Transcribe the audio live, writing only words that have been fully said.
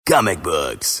comic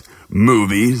books,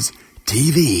 movies,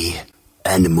 TV,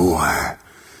 and more.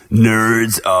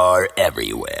 Nerds are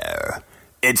everywhere.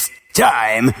 It's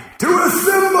time to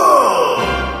assemble!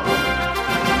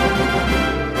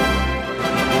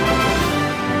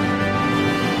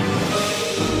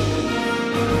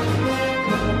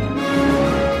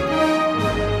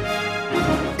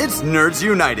 It's Nerds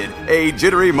United, a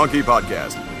Jittery Monkey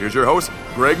podcast. Here's your host,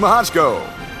 Greg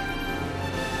Mahochko.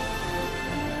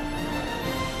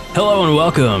 Hello and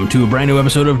welcome to a brand new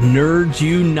episode of Nerds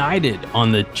United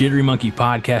on the Jittery Monkey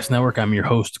Podcast Network. I'm your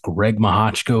host, Greg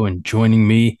Mahochko, and joining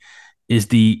me is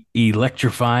the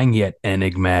electrifying yet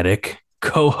enigmatic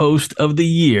co-host of the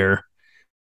year,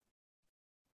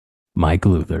 Mike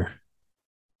Luther.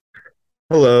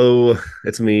 Hello,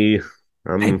 it's me.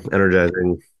 I'm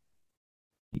energizing.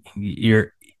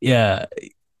 You're, what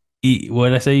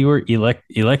did I say you were?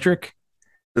 Electric?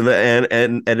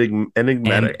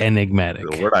 Enigmatic.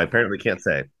 Enigmatic. The word I apparently can't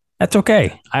say. That's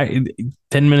okay. 10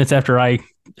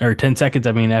 seconds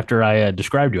after I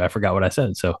described you, I forgot what I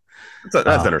said. So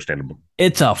that's understandable.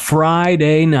 It's a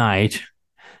Friday night,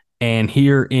 and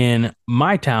here in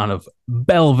my town of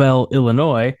Belleville,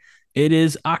 Illinois, it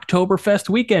is Oktoberfest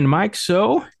weekend, Mike.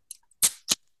 So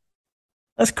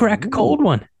let's crack a cold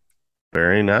one.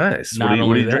 Very nice. What are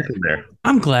you drinking there?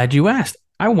 I'm glad you asked.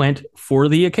 I went for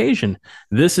the occasion.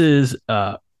 This is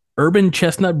Urban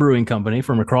Chestnut Brewing Company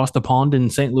from across the pond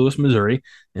in St. Louis, Missouri.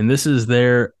 And this is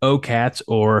their Okats,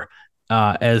 or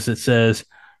as it says,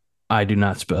 I do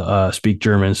not speak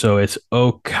German, so it's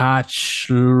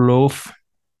Okatschlof.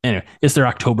 Anyway, it's their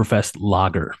Oktoberfest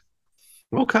lager.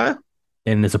 Okay.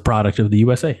 And it's a product of the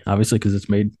USA, obviously, because it's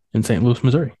made in St. Louis,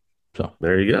 Missouri. So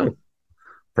there you go.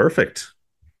 Perfect.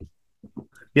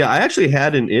 Yeah, I actually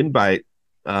had an invite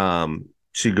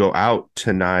to go out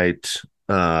tonight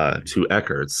to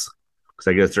Eckert's, because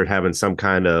I guess they're having some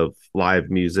kind of live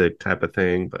music type of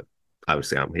thing, but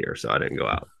obviously I'm here, so I didn't go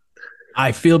out.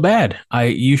 I feel bad.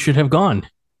 You should have gone.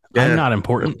 Yeah. I'm not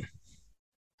important.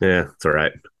 Yeah, it's all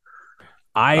right.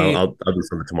 I'll do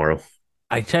something tomorrow.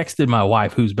 I texted my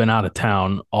wife, who's been out of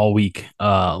town all week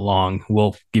long.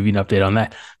 We'll give you an update on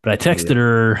that. But I texted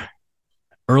her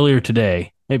earlier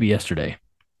today, maybe yesterday,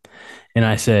 and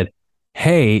I said,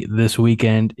 hey, this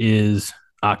weekend is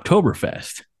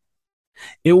Oktoberfest.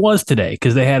 It was today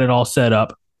because they had it all set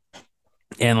up.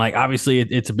 And like, obviously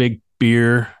it's a big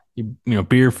beer,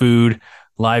 beer, food,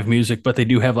 live music, but they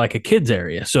do have like a kids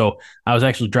area. So I was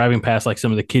actually driving past like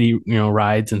some of the kiddie,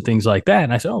 rides and things like that.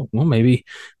 And I said, oh, well, maybe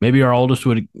our oldest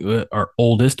would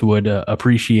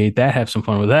appreciate that, have some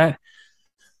fun with that.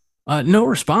 No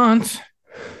response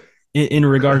in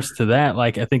regards to that.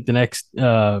 Like, I think the next,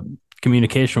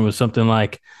 communication was something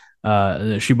like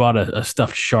she bought a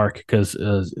stuffed shark because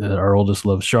our oldest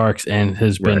loves sharks and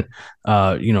has been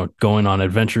going on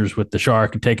adventures with the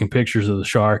shark and taking pictures of the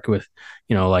shark with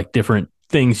like different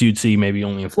things you'd see maybe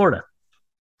only in Florida.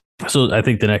 So I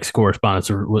think the next correspondence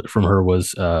from her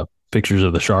was pictures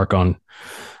of the shark on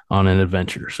an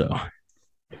adventure. So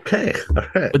okay, all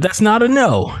right. But that's not a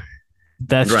no.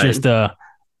 That's just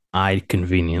I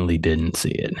conveniently didn't see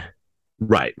it.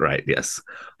 Right, yes.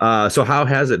 So how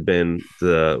has it been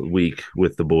the week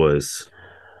with the boys?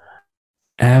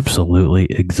 Absolutely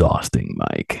exhausting,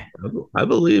 Mike. I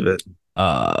believe it.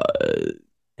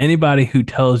 Anybody who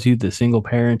tells you that single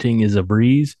parenting is a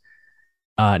breeze,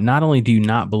 not only do you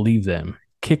not believe them,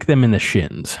 kick them in the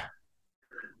shins.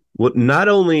 Well, not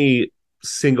only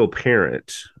single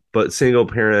parent, but single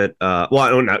parent.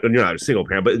 Well, you're not a single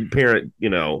parent, but parent.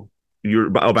 You're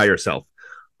by yourself.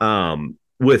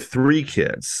 With 3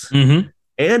 kids, and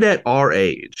at our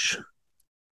age.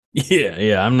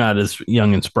 Yeah, I'm not as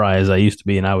young and spry as I used to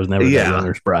be, and I was never that young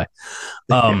or spry.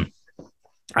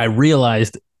 I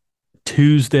realized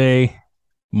Tuesday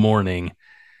morning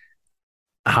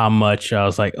how much I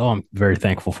was like, oh, I'm very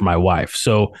thankful for my wife.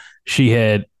 So she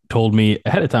had told me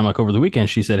ahead of time, like over the weekend,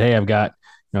 she said, hey, I've got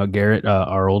Garrett,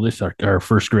 our oldest, our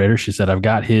first grader, she said, I've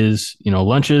got his,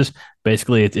 lunches.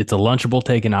 Basically, it's a Lunchable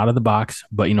taken out of the box,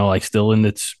 but, like still in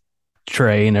its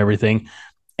tray and everything.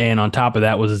 And on top of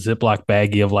that was a Ziploc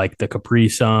baggie of like the Capri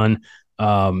Sun,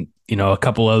 a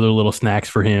couple other little snacks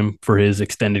for him for his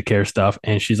extended care stuff.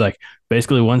 And she's like,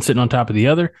 basically one sitting on top of the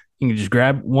other. You can just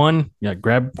grab one,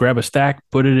 grab a stack,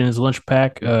 put it in his lunch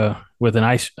pack with an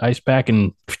ice pack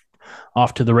and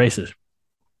off to the races.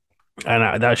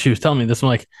 And she was telling me this. I'm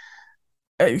like,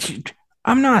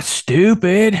 I'm not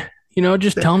stupid.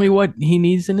 Just tell me what he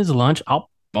needs in his lunch. I'll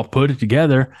put it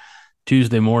together.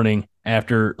 Tuesday morning,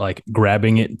 after like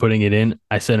grabbing it and putting it in,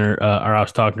 I sent her, or I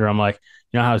was talking to her. I'm like,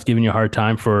 how I was giving you a hard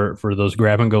time for those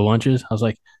grab and go lunches? I was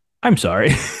like, I'm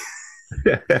sorry.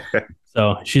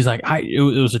 So she's like, it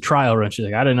was a trial run. She's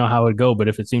like, I didn't know how it would go, but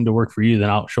if it seemed to work for you,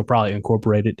 then she'll probably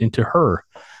incorporate it into her,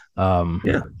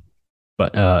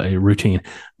 routine.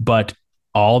 But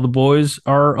all the boys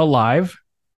are alive.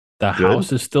 The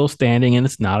house is still standing, and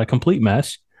it's not a complete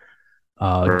mess.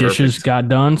 Dishes got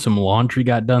done. Some laundry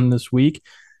got done this week.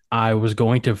 I was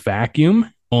going to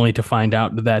vacuum, only to find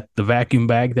out that the vacuum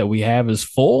bag that we have is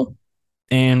full,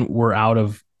 and we're out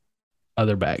of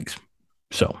other bags.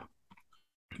 So,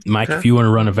 Mike, if you want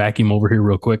to run a vacuum over here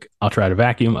real quick, I'll try to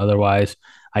vacuum. Otherwise,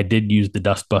 I did use the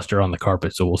dust buster on the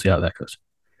carpet, so we'll see how that goes.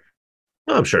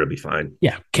 Well, I'm sure it'll be fine.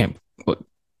 Yeah, can't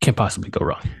possibly go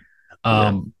wrong.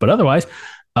 But otherwise,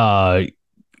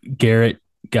 Garrett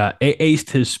aced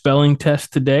his spelling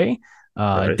test today.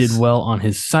 Nice. Did well on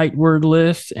his sight word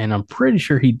list, and I'm pretty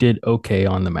sure he did okay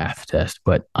on the math test,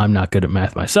 but I'm not good at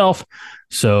math myself.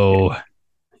 So,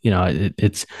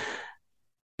 it's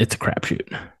a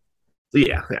crapshoot.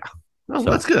 Yeah. Oh,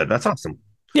 so, that's good. That's awesome.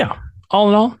 Yeah. All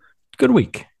in all, good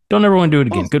week. Don't ever want to do it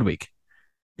again. Good week.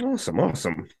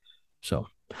 Awesome. So,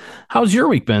 how's your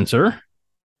week been, sir?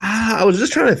 I was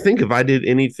just trying to think if I did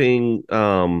anything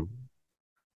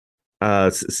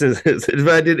since if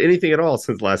I did anything at all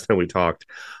since last time we talked.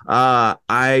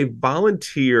 I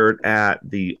volunteered at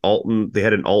the Alton. They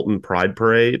had an Alton Pride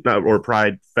Parade or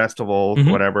Pride Festival,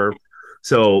 whatever.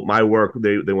 So my work,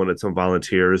 they wanted some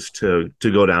volunteers to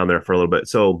go down there for a little bit.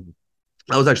 So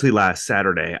I was actually last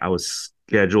Saturday. I was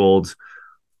scheduled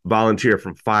volunteer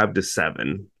from 5 to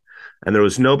 7. And there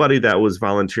was nobody that was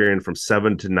volunteering from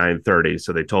 7 to 9:30.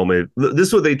 So they told me, this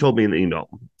is what they told me in the email.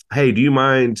 Hey, do you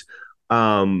mind,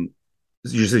 you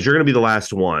said you're going to be the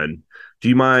last one. Do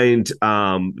you mind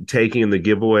taking the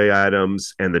giveaway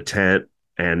items and the tent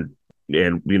and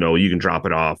you can drop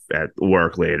it off at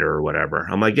work later or whatever?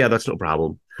 I'm like, yeah, that's no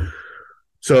problem.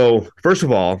 So first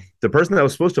of all, the person that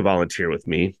was supposed to volunteer with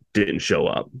me didn't show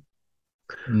up.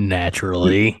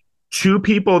 Naturally. 2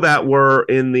 people that were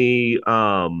in the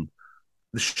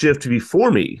shift before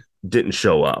me didn't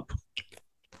show up.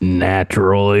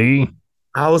 Naturally.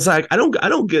 I was like, I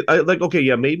don't get okay,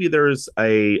 yeah, maybe there's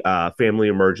a family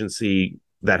emergency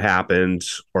that happened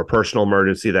or personal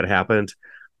emergency that happened,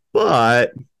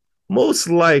 but most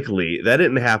likely that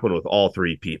didn't happen with all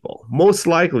 3 people. Most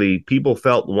likely people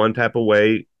felt one type of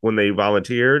way when they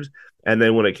volunteered, and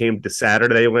then when it came to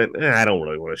Saturday, they went, I don't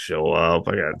really want to show up.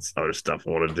 I got other stuff I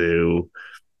want to do,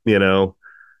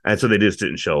 and so they just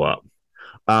didn't show up.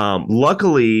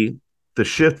 Luckily, the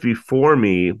shift before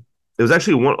me, it was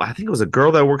actually I think it was a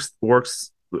girl that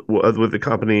works with the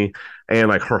company and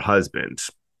like her husband.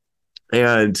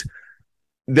 And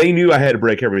they knew I had to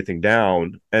break everything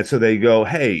down. And so they go,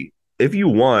 hey, if you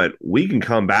want, we can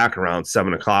come back around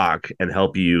 7:00 and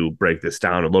help you break this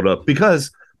down and load up.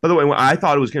 Because, by the way, I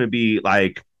thought it was going to be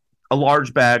like a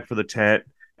large bag for the tent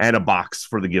and a box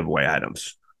for the giveaway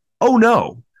items. Oh,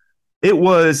 no. It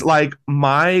was like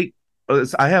I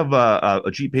have a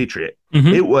Jeep Patriot.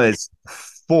 It was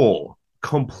full,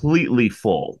 completely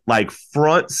full, like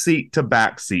front seat to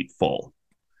back seat full.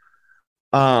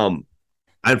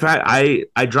 In fact,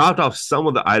 I dropped off some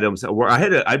of the items where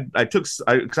because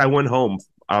I went home.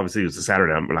 Obviously, it was a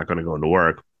Saturday. I'm not going to go into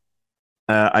work.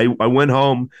 I went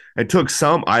home and took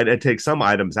some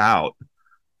items out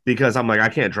because I'm like, I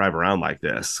can't drive around like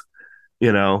this,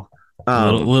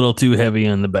 little too heavy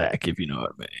on the back, if you know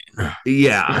what I mean.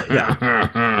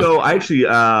 Yeah. So actually,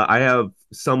 I have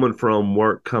someone from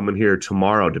work coming here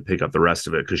tomorrow to pick up the rest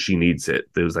of it because she needs it.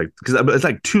 It was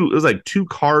like 2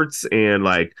 carts, and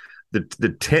like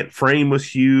the tent frame was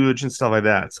huge and stuff like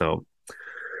that. So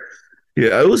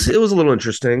yeah, it was a little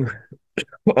interesting.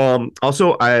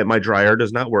 Also, my dryer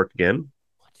does not work again.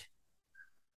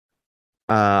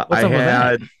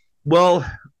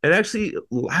 It actually,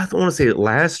 I don't want to say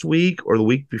last week or the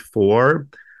week before,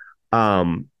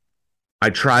 I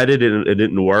tried it and it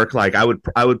didn't work. Like I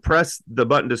would press the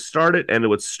button to start it and it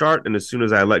would start, and as soon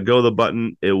as I let go of the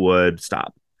button, it would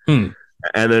stop. And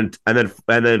then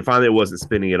finally it wasn't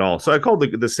spinning at all. So I called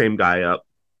the same guy up,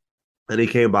 and he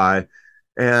came by,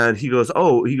 and he goes,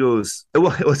 well,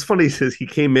 it was funny. He says he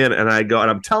came in, and I go, and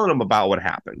I'm telling him about what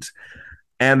happened,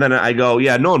 and then I go,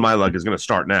 yeah, knowing my luck is going to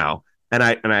start now, and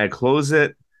I close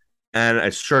it,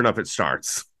 and sure enough, it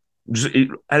starts.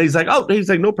 And he's like,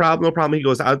 no problem. He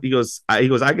goes, I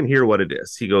can hear what it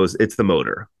is. He goes, it's the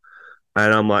motor.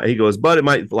 And I'm like, he goes, but it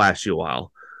might last you a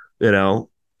while,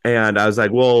 And I was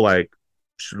like, well, like,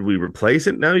 should we replace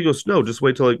it now? He goes, no, just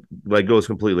wait till it like goes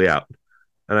completely out.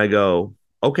 And I go,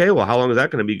 okay, well, how long is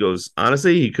that going to be? He goes,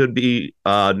 honestly, he could be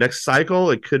next cycle.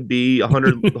 It could be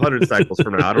 100 cycles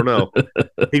from now. I don't know.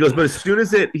 He goes, but as soon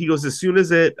as it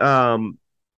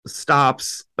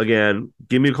stops again,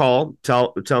 give me a call,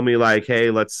 tell me like, hey,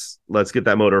 let's get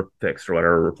that motor fixed or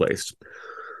whatever, replaced.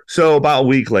 So about a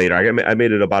week later, I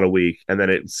made it about a week, and then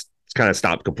it's kind of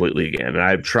stopped completely again. And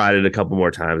I've tried it a couple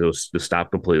more times. It was just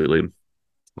stopped completely.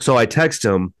 So I text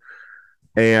him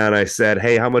and I said,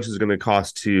 hey, how much is it going to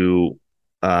cost to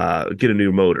get a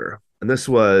new motor? And this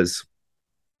was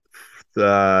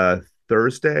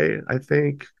Thursday, I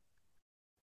think.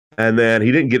 And then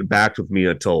he didn't get back with me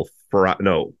until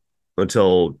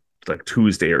like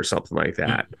Tuesday or something like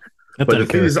that. That's but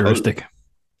uncharacteristic.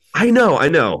 I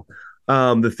know.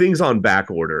 The thing's on back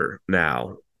order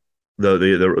now,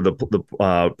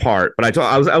 the part. But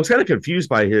I was kind of confused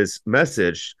by his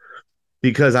message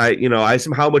because I asked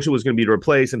him how much it was going to be to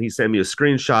replace, and he sent me a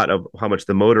screenshot of how much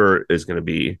the motor is going to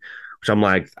be, which I'm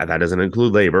like, that doesn't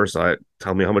include labor, so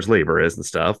tell me how much labor is and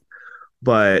stuff.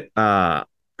 But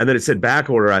and then it said back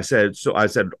order. I said, so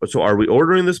are we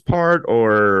ordering this part,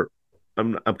 or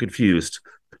I'm confused?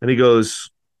 And he goes,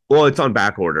 well, it's on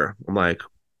back order. I'm like,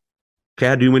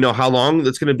 okay, do we know how long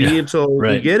that's going to be until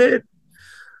we get it?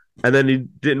 And then he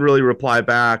didn't really reply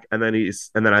back. And then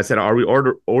I said, are we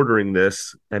ordering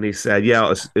this? And he said,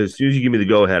 yeah, as soon as you give me the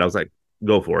go ahead. I was like,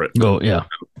 go for it. Go, yeah.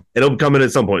 It'll come in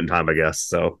at some point in time, I guess.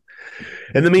 So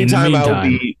in the meantime, I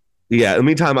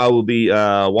will be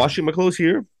washing my clothes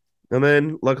here. And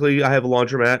then luckily I have a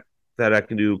laundromat that I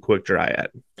can do quick dry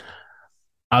at.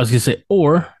 I was going to say,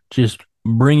 or just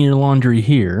bring your laundry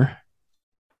here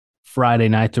Friday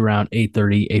nights around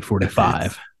 8:30,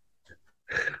 8:45.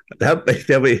 That'd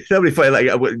be funny. Like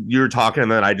you were talking,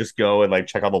 and then I just go and like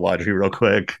check out the laundry real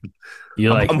quick.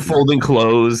 I'm folding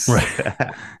clothes.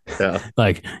 Right.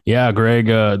 Like, yeah, Greg,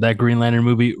 that Green Lantern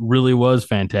movie really was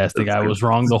fantastic. I was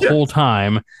wrong the whole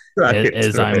time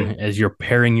as you're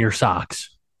pairing your socks.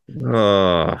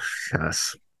 Oh,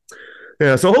 yes.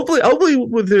 Yeah, so hopefully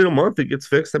within a month it gets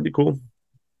fixed. That'd be cool.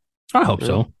 I hope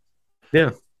so.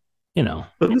 Yeah.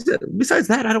 But besides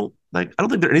that, I don't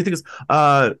think there anything is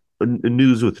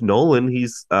news with Nolan.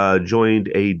 He's joined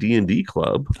a D&D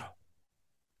club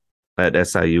at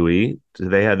SIUE.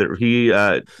 They had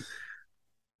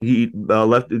he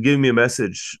left giving me a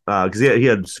message because he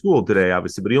had school today,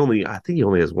 obviously, but I think he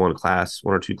only has one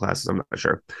or two classes. I'm not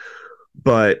sure.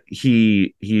 But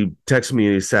he texted me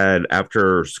and he said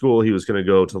after school he was going to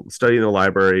go to study in the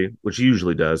library, which he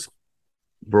usually does,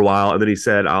 for a while, and then he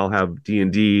said I'll have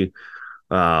D&D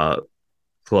club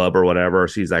or whatever.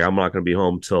 So he's like, I'm not going to be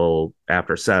home till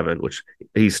after 7, which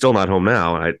he's still not home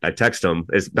now. And I text him.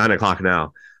 It's 9:00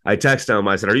 now. I text him.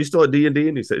 I said, are you still at D&D?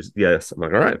 And he says, yes. I'm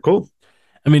like, all right, cool.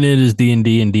 I mean, it is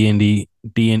D&D and D&D,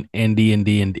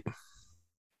 D&D.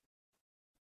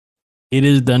 It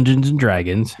is Dungeons and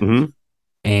Dragons. Mm-hmm.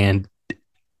 And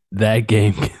that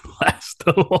game can last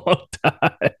a long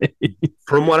time.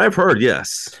 From what I've heard,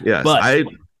 yes. But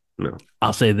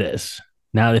I'll say this.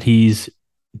 Now that he's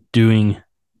doing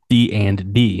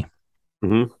D&D,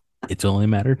 mm-hmm. It's only a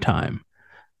matter of time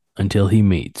until he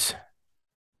meets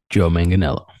Joe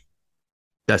Manganiello.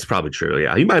 That's probably true.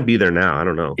 Yeah, he might be there now. I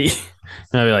don't know.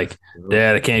 I'll be like,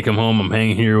 Dad, I can't come home. I'm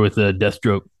hanging here with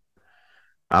Deathstroke.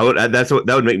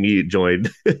 That would make me join.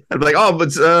 I'd be like, oh,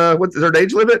 but what's there an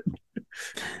age limit?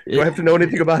 Do I have to know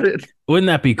anything about it? Wouldn't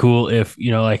that be cool if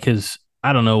because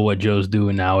I don't know what Joe's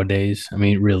doing nowadays. I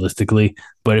mean, realistically,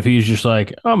 but if he's just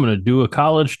like, I'm going to do a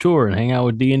college tour and hang out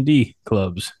with D&D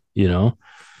clubs,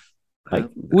 like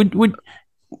would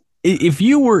if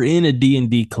you were in a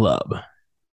D&D club,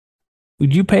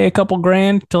 would you pay a couple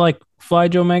grand to like fly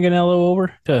Joe Manganiello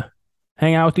over to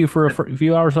hang out with you for a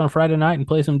few hours on a Friday night and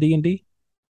play some D&D?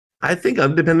 I think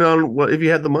I'm depending on if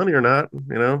you had the money or not,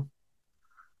 I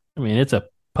mean, it's a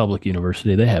public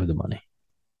university. They have the money.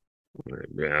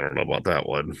 Yeah, I don't know about that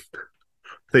one.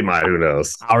 They might. Who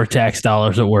knows? Our tax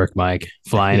dollars at work, Mike.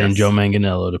 Flying in Joe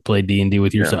Manganiello to play D&D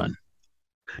with your son.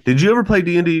 Did you ever play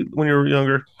D&D when you were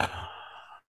younger?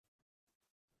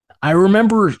 I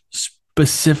remember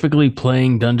specifically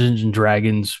playing Dungeons and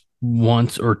Dragons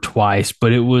once or twice,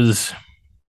 but it was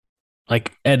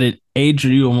like at an age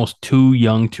you're almost too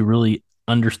young to really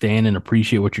understand and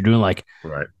appreciate what you're doing. Like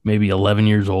maybe 11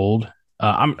 years old.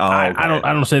 I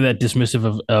don't say that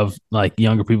dismissive of like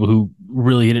younger people who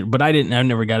really hit it, but I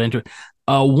never got into it.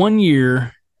 1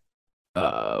 year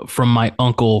from my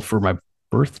uncle for my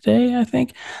birthday, I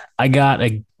think I got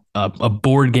a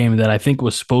board game that I think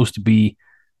was supposed to be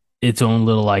its own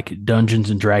little like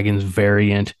Dungeons and Dragons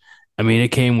variant. I mean, it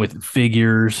came with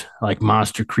figures like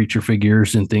monster creature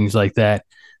figures and things like that.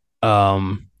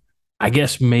 I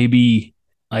guess maybe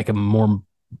like a more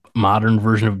modern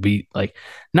version of be like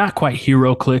not quite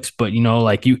HeroClix, but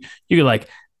like you could like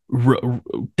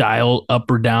dial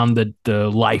up or down the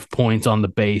life points on the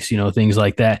base, things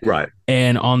like that. Right.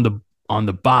 And on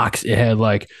the box, it had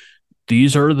like,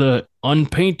 these are the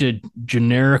unpainted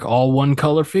generic all one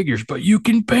color figures, but you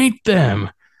can paint them.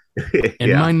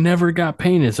 And mine never got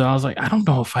painted. So I was like, I don't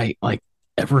know if I like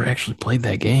ever actually played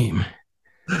that game.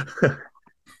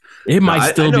 It might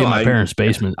still be in my parents'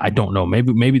 basement. I don't know.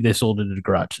 Maybe they sold it at a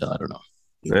garage sale. I don't know.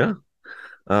 Yeah.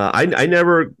 I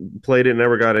never played it,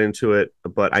 never got into it,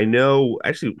 but I know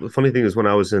actually the funny thing is when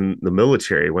I was in the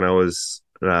military, when I was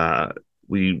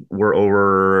we were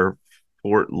over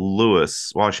Fort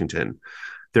Lewis, Washington,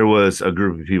 there was a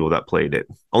group of people that played it.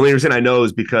 Only reason I know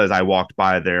is because I walked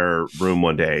by their room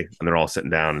one day and they're all sitting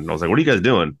down and I was like, what are you guys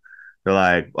doing? They're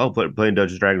like, oh, playing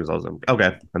Dungeons & Dragons. I was like,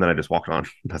 okay. And then I just walked on.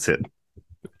 That's it.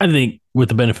 I think with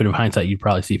the benefit of hindsight, you'd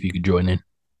probably see if you could join in.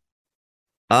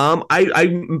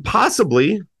 I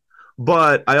possibly,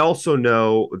 but I also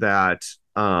know that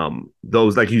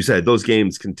those, like you said, those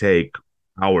games can take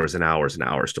hours and hours and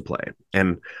hours to play.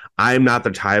 And I'm not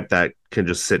the type that can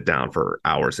just sit down for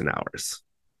hours and hours.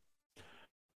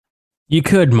 You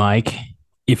could, Mike,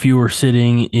 if you were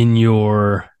sitting in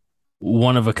your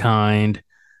one-of-a-kind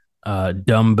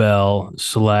dumbbell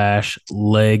 /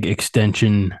 leg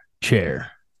extension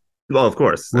chair. Well, of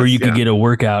course. Where you could get a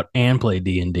workout and play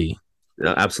D&D.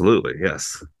 Absolutely.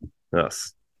 Yes.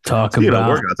 Speaking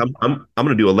about workouts, I'm going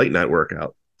to do a late night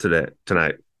workout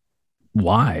tonight.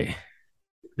 Why?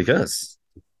 Because.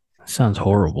 Sounds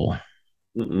horrible.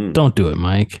 Don't do it,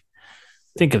 Mike.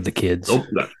 Think of the kids. Oh,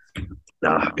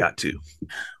 got to.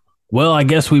 Well, I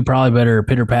guess we probably better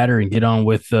pitter patter and get on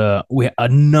with we have a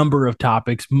number of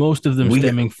topics, most of them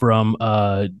stemming from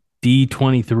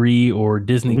D23 or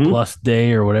Disney Plus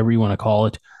Day or whatever you want to call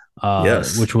it,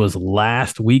 which was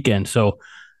last weekend. So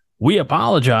we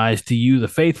apologize to you, the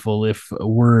faithful, if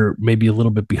we're maybe a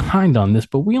little bit behind on this,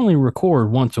 but we only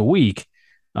record once a week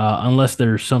unless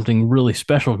there's something really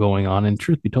special going on. And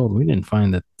truth be told, we didn't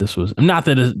find that this was, not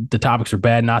that the topics are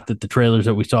bad, not that the trailers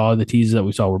that we saw, the teasers that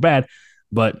we saw were bad,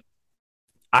 but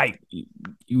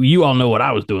you all know what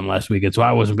I was doing last weekend, so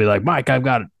I wasn't be like, Mike, I've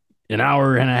got an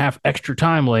hour and a half extra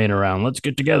time laying around. Let's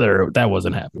get together. That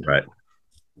wasn't happening. Right.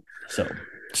 So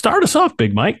start us off,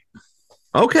 Big Mike.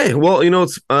 Okay. Well,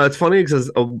 it's funny because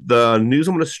the news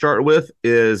I'm going to start with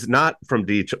is not from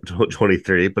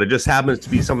D23, but it just happens to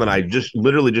be something I just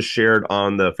literally just shared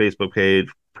on the Facebook page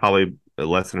probably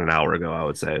less than an hour ago, I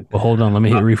would say. Well, hold on. Let me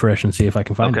hit refresh and see if I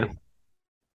can find it.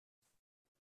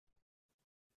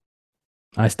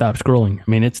 I stopped scrolling. I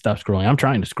mean, it stopped scrolling. I'm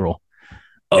trying to scroll.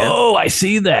 Yeah. Oh, I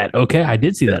see that. Okay, I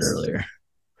did see that earlier.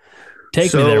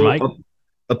 Take me there, Mike.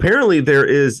 Apparently, there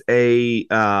is it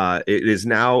is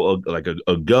now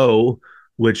a go,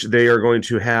 which they are going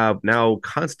to have now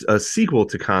a sequel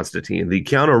to Constantine, the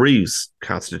Keanu Reeves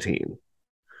Constantine.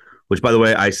 Which, by the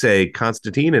way, I say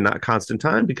Constantine and not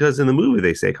Constantine because in the movie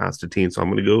they say Constantine, so I'm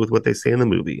going to go with what they say in the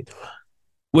movie.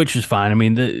 Which is fine. I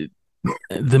mean,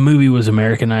 the movie was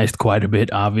Americanized quite a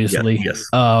bit, obviously. Yes.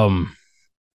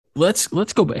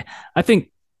 Let's go back. I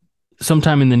think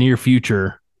sometime in the near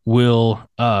future we'll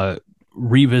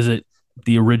revisit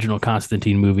the original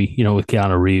Constantine movie, with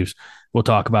Keanu Reeves. We'll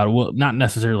talk about it. We'll not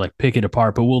necessarily like pick it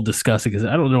apart, but we'll discuss it because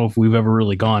I don't know if we've ever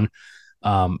really gone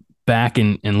back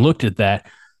and looked at that.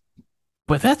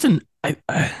 But that's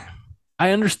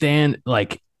I understand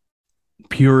like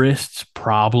purists'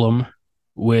 problem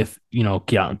with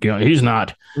Keanu. He's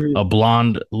not a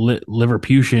blonde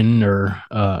Liverputian or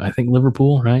I think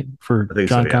Liverpool, right? For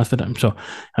John Constantine. So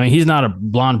I mean, he's not a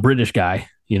blonde British guy,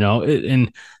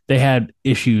 and they had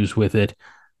issues with it,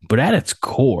 but at its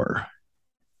core,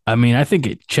 I mean, I think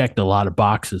it checked a lot of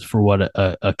boxes for what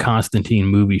a Constantine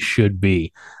movie should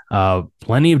be.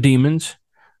 Plenty of demons,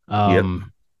 and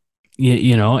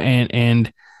you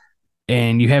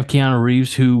have Keanu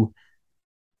Reeves who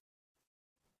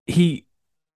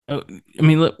I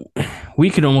mean, look, we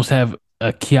could almost have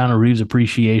a Keanu Reeves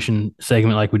appreciation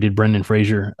segment like we did Brendan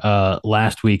Fraser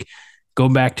last week. Go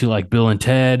back to like Bill and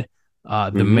Ted,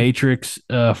 the Matrix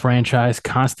franchise,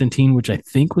 Constantine, which I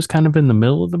think was kind of in the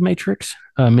middle of the Matrix,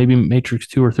 maybe Matrix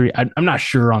 2 or 3. I'm not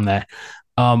sure on that.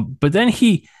 But then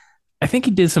I think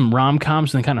he did some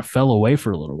rom-coms and then kind of fell away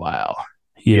for a little while,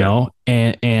 you know,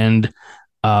 and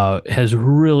has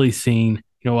really seen,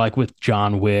 like with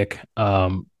John Wick,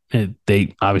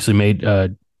 they obviously made a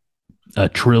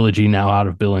trilogy now out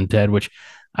of Bill and Ted, which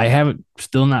I haven't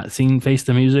still not seen Face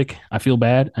the Music. I feel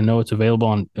bad. I know it's available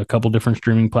on a couple different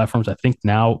streaming platforms. I think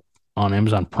now on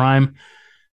Amazon Prime.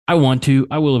 I want to.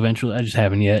 I will eventually. I just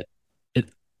haven't yet.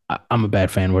 I'm a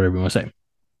bad fan, whatever you want to say.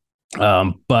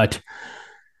 But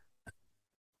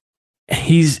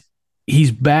he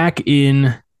he's back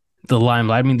in the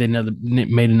limelight. I mean, they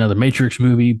made another Matrix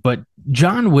movie, but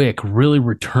John Wick really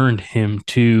returned him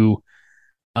to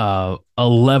a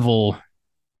level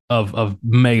of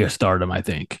mega stardom, I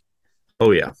think.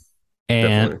 Oh yeah,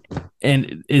 and definitely.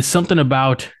 And it's something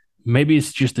about, maybe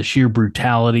it's just the sheer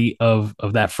brutality of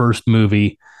that first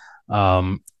movie.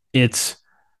 It's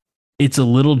a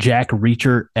little Jack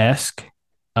Reacher esque,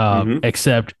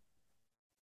 except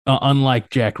unlike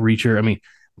Jack Reacher, I mean,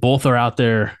 both are out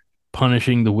there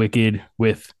punishing the wicked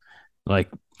with like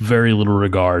very little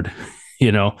regard,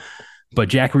 you know. But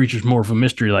Jack Reacher's more of a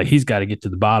mystery. Like, he's got to get to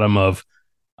the bottom of,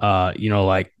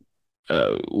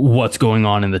 what's going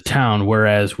on in the town.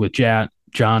 Whereas with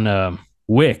John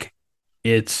Wick,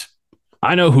 it's,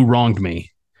 I know who wronged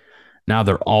me. Now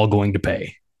they're all going to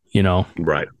pay, you know?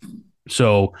 Right.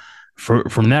 So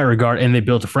from that regard, and they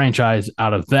built a franchise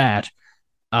out of that.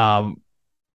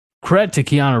 Credit to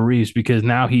Keanu Reeves, because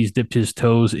now he's dipped his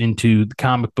toes into the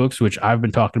comic books, which I've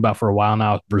been talking about for a while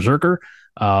now, with Berserker,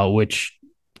 which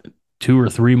 2 or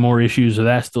 3 more issues of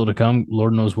that still to come.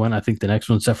 Lord knows when. I think the next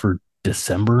one's set for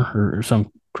December or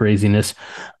some craziness.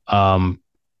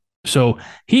 So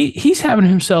he's having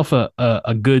himself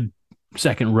a good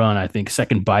second run, I think,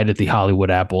 second bite at the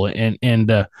Hollywood apple.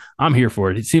 And I'm here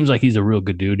for it. It seems like he's a real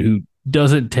good dude who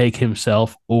doesn't take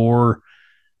himself, or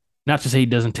not to say he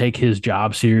doesn't take his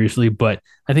job seriously, but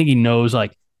I think he knows,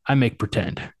 like, I make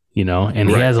pretend, you know, and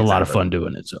he has a lot of fun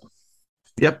doing it. So.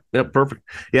 Yep. Perfect.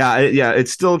 Yeah.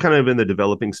 It's still kind of in the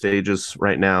developing stages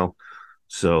right now.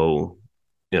 So,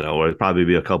 it'll probably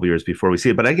be a couple years before we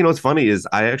see it. But what's funny is,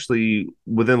 I actually,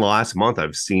 within the last month,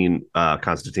 I've seen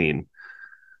Constantine,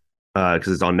 because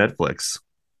it's on Netflix,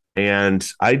 and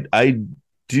I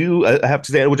have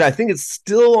to say, which I think it's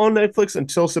still on Netflix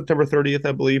until September 30th,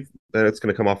 I believe, that it's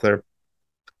going to come off there.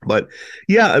 But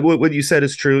yeah, what you said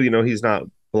is true. He's not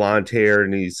blonde hair,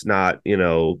 and he's not,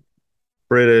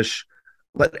 British,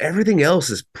 but everything else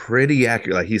is pretty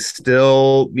accurate. Like, he's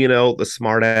still, the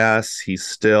smart ass. He's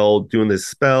still doing his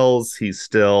spells. He's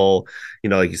still,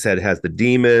 like you said, has the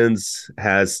demons,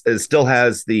 still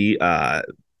has the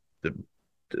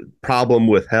problem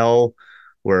with hell,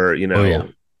 where,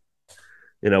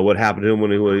 what happened to him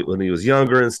when he was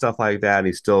younger and stuff like that, and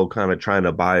he's still kind of trying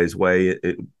to buy his way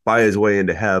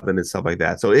into heaven and stuff like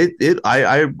that. So I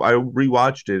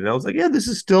rewatched it, and I was like, yeah, this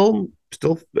is still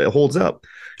it holds up.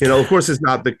 Of course, it's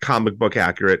not the comic book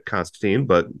accurate Constantine,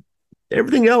 but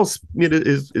everything else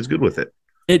is good with it.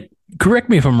 Correct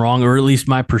me if I'm wrong, or at least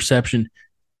my perception,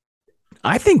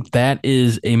 I think that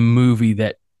is a movie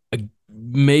that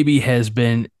maybe has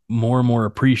been more and more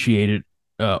appreciated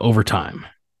over time.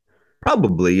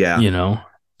 Probably, yeah.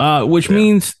 Which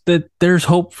means that there's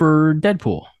hope for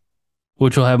Deadpool,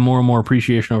 which will have more and more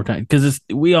appreciation over time. Because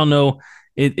we all know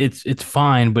it's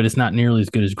fine, but it's not nearly as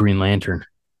good as Green Lantern.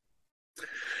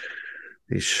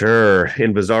 Sure,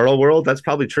 in Bizarro World, that's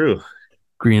probably true.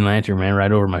 Green Lantern, man,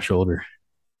 right over my shoulder.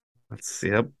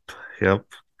 Yep.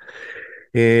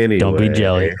 Anyway, don't be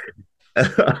jelly.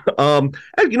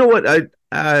 You know what?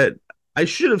 I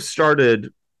should have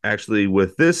started actually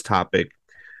with this topic,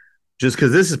 just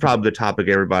because this is probably the topic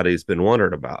everybody's been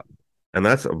wondering about, and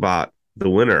that's about the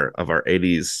winner of our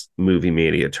 80s Movie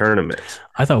Mania tournament.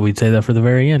 I thought we'd say that for the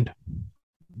very end.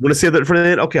 Want to say that for the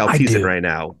end? Okay, I'll tease it right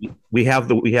now. We have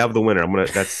the winner.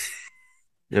 That's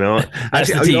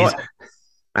actually,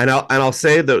 and I'll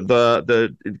say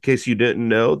the in case you didn't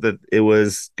know, that it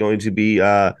was going to be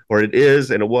or it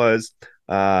is, and it was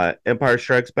Empire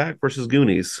Strikes Back versus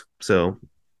Goonies. So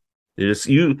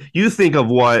you think of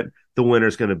what the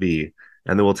winner's going to be,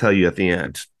 and then we'll tell you at the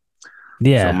end.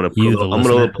 Yeah, so I'm gonna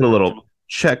put a little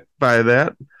check by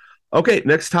that. Okay,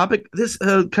 next topic. This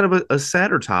kind of a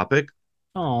sadder topic.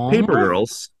 Aww. Paper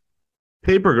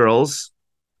Girls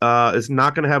is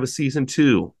not going to have a season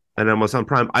 2 on Amazon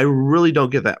Prime. I really don't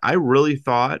get that. I really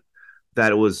thought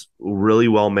that it was really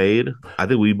well made. I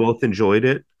think we both enjoyed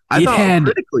it. I thought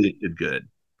critically it did good.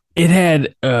 It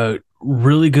had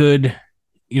really good,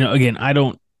 again, I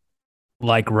don't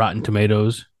like Rotten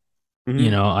Tomatoes.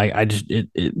 Mm-hmm. I just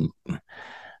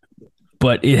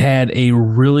but it had a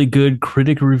really good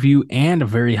critic review and a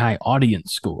very high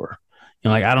audience score.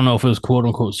 I don't know if it was quote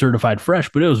unquote certified fresh,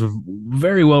 but it was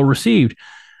very well received.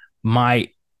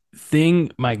 My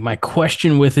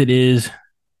question with it is,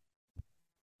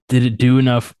 did it do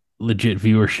enough legit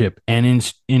viewership? And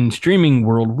in streaming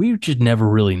world, we just never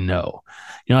really know.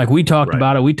 We talked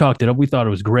about it, we talked it up, we thought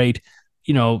it was great.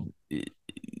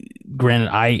 Granted,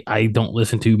 I don't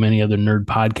listen to many other nerd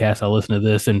podcasts. I listen to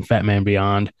this and Fat Man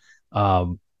Beyond,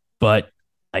 but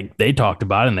they talked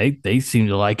about it and they seemed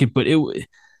to like it. But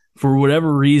for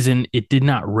whatever reason, it did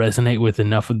not resonate with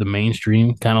enough of the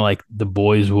mainstream, kind of like The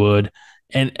Boys would.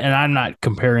 And I'm not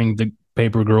comparing the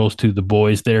Paper Girls to The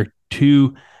Boys. They're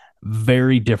two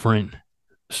very different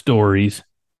stories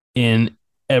in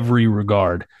every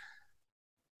regard.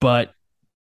 But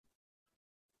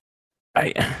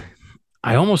I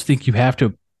almost think you have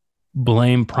to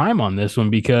blame Prime on this one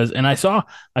because, and I saw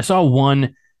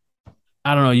one,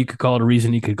 I don't know, you could call it a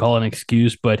reason, you could call it an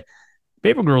excuse, but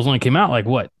Paper Girls only came out like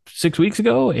what, 6 weeks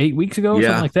ago, 8 weeks ago,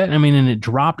 something like that. I mean, and it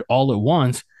dropped all at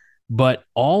once, but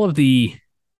all of the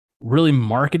really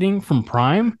marketing from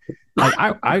Prime,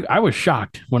 I was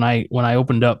shocked when I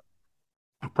opened up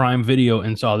Prime Video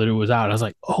and saw that it was out. I was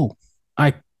like, oh,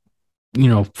 I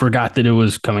forgot that it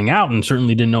was coming out and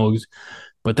certainly didn't know it was,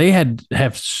 but they had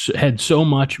so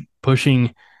much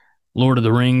pushing Lord of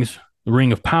the Rings,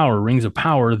 Rings of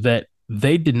Power that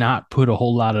they did not put a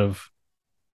whole lot of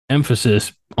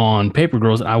emphasis on Paper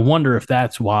Girls. I wonder if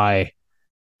that's why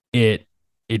it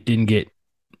didn't get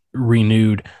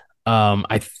renewed.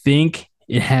 I think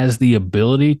it has the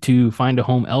ability to find a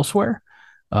home elsewhere.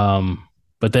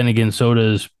 But then again, so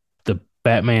does the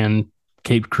Batman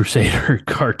Caped Crusader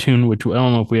cartoon, which I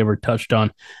don't know if we ever touched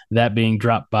on that being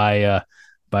dropped by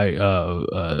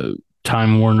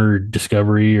Time Warner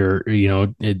Discovery, or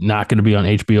it not going to be on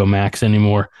HBO Max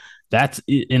anymore. That's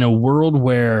in a world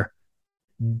where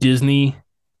Disney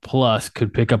Plus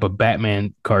could pick up a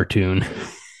Batman cartoon,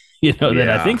 that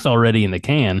I think's already in the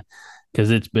can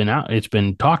because it's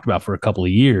been talked about for a couple of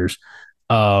years.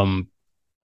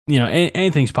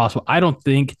 Anything's possible. I don't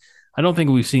think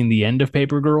we've seen the end of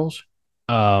Paper Girls.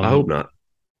 I hope not.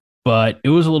 But it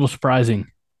was a little surprising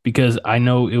because I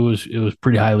know it was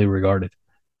pretty highly regarded.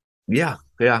 Yeah.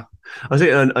 I'll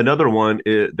say another one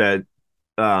that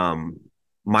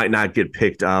might not get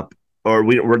picked up, or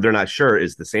they're not sure,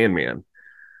 is The Sandman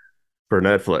for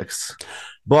Netflix.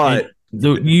 But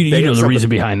the reason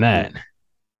behind that.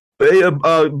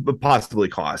 Possibly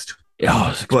cost. Oh,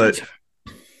 it's expensive.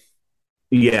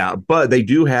 But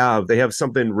they have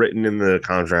something written in the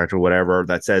contract or whatever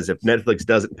that says if Netflix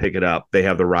doesn't pick it up, they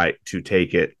have the right to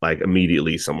take it like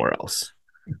immediately somewhere else.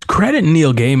 Credit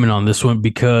Neil Gaiman on this one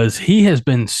because he has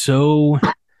been so,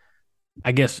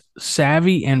 I guess,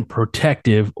 savvy and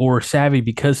protective, or savvy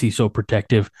because he's so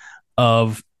protective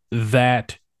of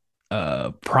that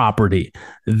property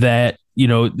that,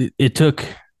 it took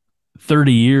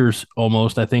 30 years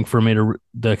almost, I think, for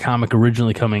the comic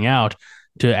originally coming out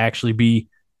to actually be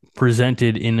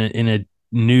presented in a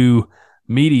new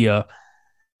media.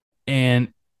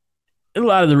 And a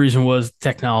lot of the reason was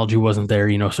technology wasn't there,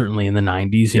 certainly in the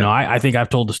 90s. I think I've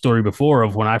told the story before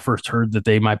of when I first heard that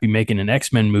they might be making an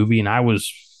X-Men movie, and I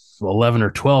was 11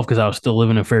 or 12 because I was still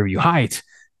living in Fairview Heights.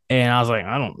 And I was like,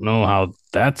 I don't know how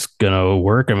that's going to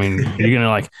work. I mean, you're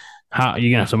going to how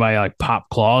you gonna have somebody like pop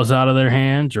claws out of their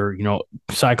hands, or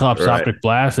Cyclops optic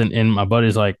blast, and my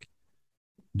buddy's like,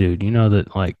 dude,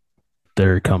 that like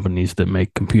there are companies that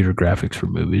make computer graphics for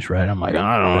movies, right? I'm like,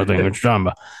 I don't know what you're talking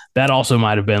about. That also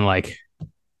might have been like,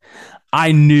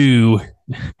 I knew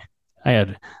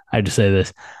I had to say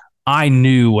this. I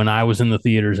knew when I was in the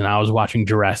theaters and I was watching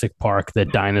Jurassic Park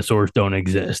that dinosaurs don't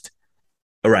exist.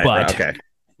 Right. But okay.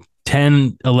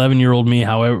 10, 11-year-old me,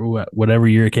 whatever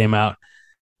year it came out,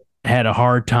 had a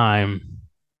hard time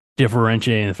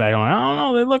differentiating the fact, I don't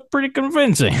know, they look pretty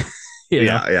convincing.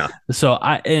 Yeah. So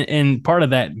and part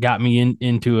of that got me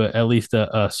into at least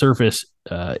a surface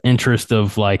interest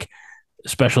of like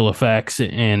special effects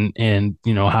and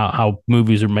how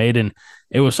movies are made. And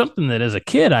it was something that as a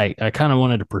kid, I kind of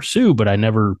wanted to pursue, but I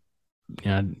never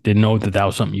didn't know that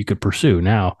was something you could pursue.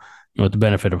 Now, with the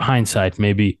benefit of hindsight,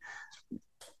 maybe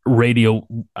radio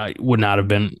would not have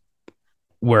been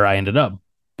where I ended up.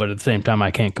 But at the same time,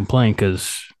 I can't complain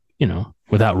because,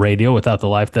 without radio, without the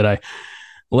life that I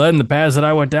led in the paths that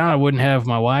I went down, I wouldn't have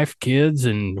my wife, kids,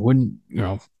 and wouldn't,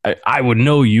 I would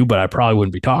know you, but I probably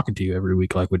wouldn't be talking to you every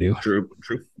week like we do. True.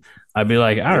 I'd be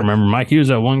like, I remember Mike, he was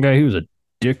that one guy, he was a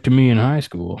dick to me in high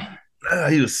school.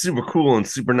 He was super cool and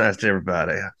super nice to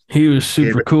everybody. He was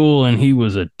super cool and he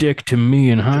was a dick to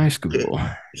me in high school.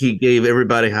 He gave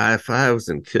everybody high fives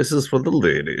and kisses for the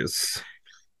ladies.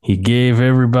 He gave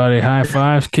everybody high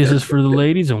fives, kisses for the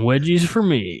ladies, and wedgies for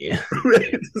me.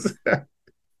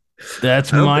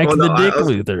 That's Mike the Dick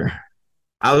Luther.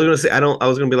 I was gonna say I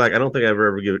was gonna be like, I don't think I've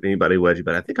ever given anybody a wedgie,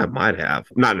 but I think I might have.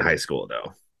 Not in high school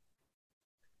though.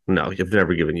 No, I've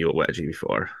never given you a wedgie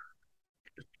before.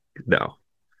 No,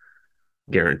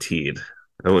 guaranteed.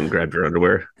 I wouldn't grab your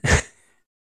underwear.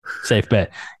 Safe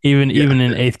bet. Even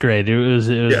in 8th grade, it was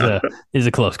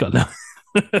a close call. No.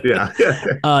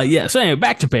 Yeah. Yeah. So anyway,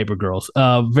 back to Paper Girls.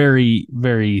 Very,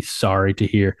 very sorry to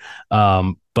hear.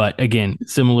 But again,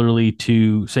 similarly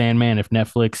to Sandman,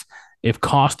 if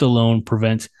cost alone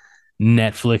prevents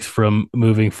Netflix from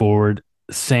moving forward,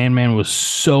 Sandman was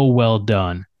so well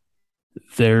done.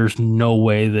 There's no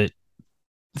way that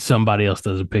somebody else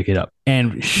doesn't pick it up.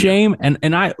 And shame,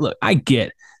 and I look, I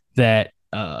get that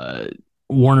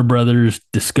Warner Brothers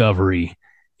Discovery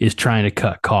is trying to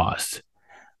cut costs,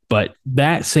 but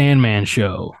that Sandman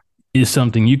show is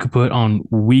something you could put on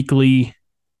weekly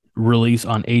release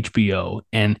on HBO,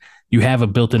 and you have a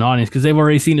built-in audience because they've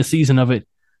already seen a season of it,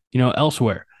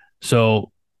 elsewhere.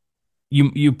 So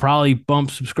you probably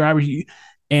bump subscribers,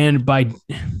 and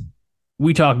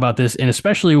we talk about this, and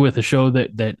especially with a show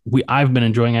that I've been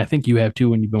enjoying. I think you have too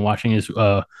when you've been watching is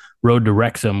Road to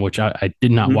Wrexham, which I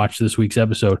did not watch this week's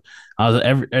episode. I was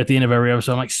at the end of every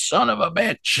episode, I'm like, son of a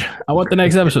bitch, I want the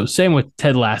next episode. Same with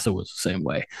Ted Lasso was the same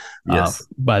way. Yes.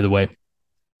 By the way,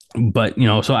 but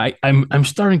so I'm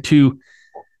starting to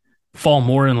fall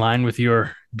more in line with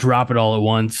your drop it all at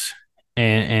once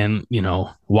and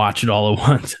watch it all at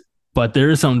once. But there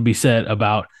is something to be said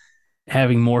about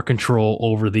having more control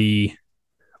over the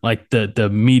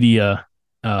media,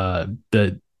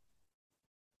 the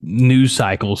news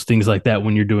cycles, things like that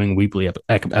when you're doing weekly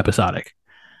episodic.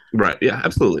 Right. Yeah,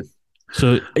 absolutely.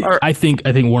 So I think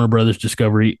Warner Brothers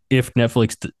Discovery, if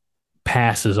Netflix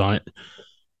passes on it,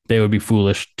 they would be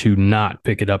foolish to not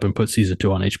pick it up and put season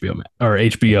 2 on HBO or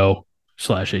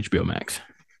HBO/HBO Max.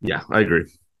 Yeah, I agree.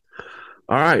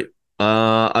 All right.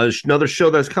 Another show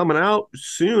that's coming out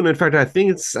soon. In fact, I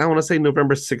want to say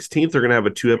November 16th, they're going to have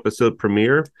a 2-episode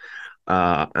premiere.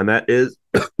 And that is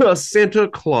Santa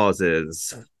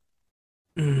Clauses.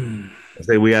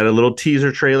 We had a little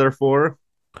teaser trailer for.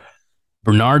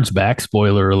 Bernard's back.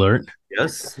 Spoiler alert.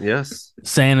 Yes.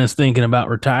 Santa's thinking about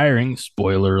retiring.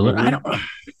 Spoiler alert. I don't.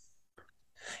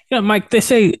 Mike, they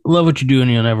say love what you do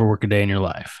and you'll never work a day in your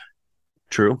life.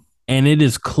 True. And it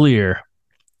is clear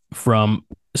from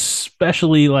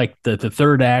especially like the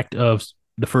third act of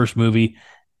the first movie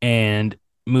and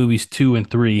movies 2 and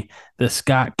 3 that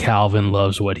Scott Calvin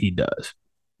loves what he does.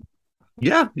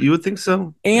 Yeah, you would think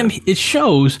so. And it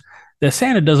shows that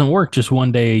Santa doesn't work just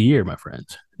one day a year, my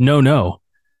friends. No.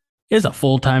 It's a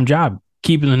full-time job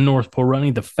keeping the North Pole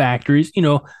running, the factories,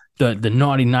 the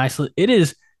naughty nice.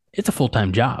 It's a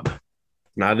full-time job.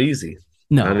 Not easy.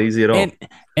 No. Not easy at all.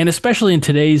 And especially in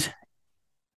today's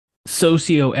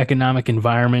socioeconomic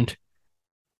environment,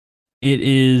 there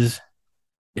used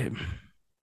to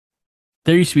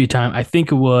be a time, I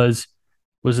think it was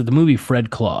it the movie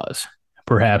Fred Claus,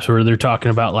 perhaps, where they're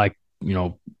talking about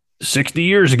 60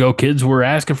 years ago, kids were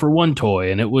asking for one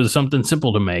toy and it was something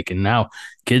simple to make. And now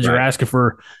kids are asking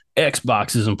for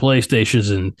Xboxes and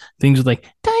PlayStations and things with like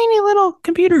tiny little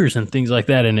computers and things like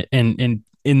that. And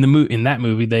in that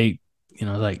movie, they,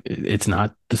 it's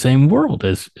not the same world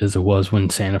as it was when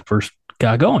Santa first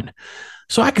got going.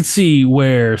 So I could see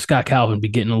where Scott Calvin be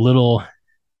getting a little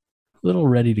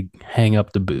ready to hang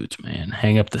up the boots, man,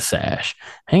 hang up the sash,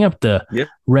 hang up the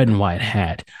red and white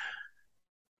hat.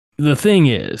 The thing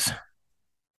is,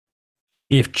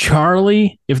 if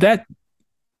that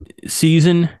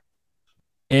season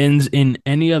ends in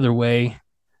any other way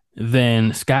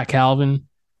than Scott Calvin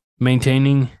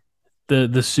maintaining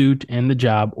the suit and the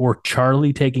job, or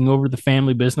Charlie taking over the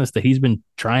family business that he's been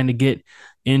trying to get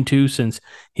into since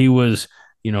he was,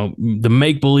 the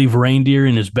make-believe reindeer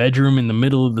in his bedroom in the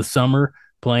middle of the summer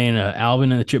playing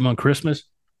Alvin and the Chipmunk Christmas,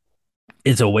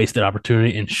 it's a wasted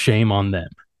opportunity and shame on them.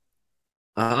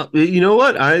 You know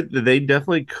what? They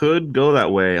definitely could go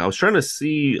that way. I was trying to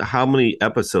see how many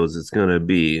episodes it's going to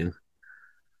be.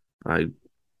 I'm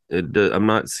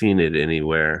not seeing it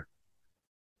anywhere.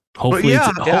 Hopefully,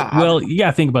 well, you got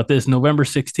to think about this. November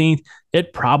 16th,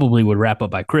 it probably would wrap up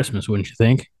by Christmas, wouldn't you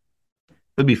think?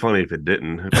 It'd be funny if it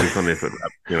didn't. It'd be funny if it,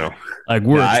 like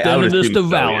we're extending this to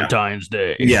Valentine's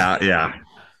Day. Yeah.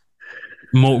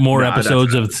 More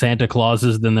episodes of Santa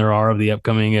Clauses than there are of the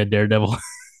upcoming Daredevil.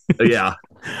 Yeah.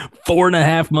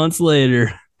 4.5 months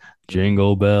later,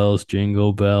 jingle bells,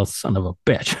 son of a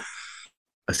bitch.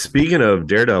 Speaking of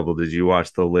Daredevil, did you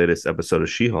watch the latest episode of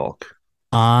She-Hulk?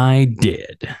 I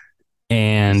did.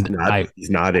 And he's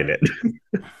not in it.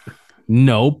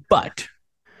 No, but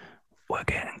we're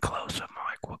getting closer,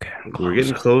 Mike. We're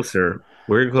getting closer.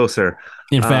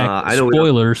 In fact,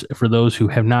 spoilers for those who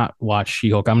have not watched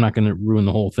She-Hulk. I'm not going to ruin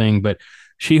the whole thing, but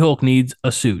She-Hulk needs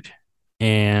a suit.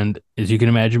 And as you can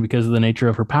imagine, because of the nature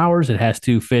of her powers, it has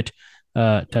to fit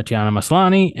Tatiana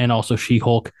Maslany, and also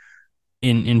She-Hulk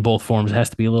in both forms. It has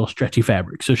to be a little stretchy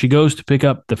fabric. So she goes to pick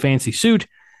up the fancy suit,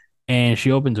 and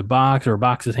she opens a box, or a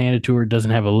box is handed to her,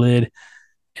 doesn't have a lid,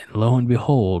 and lo and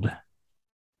behold,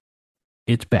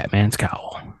 it's Batman's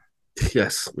cowl.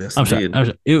 Yes, I'm sorry.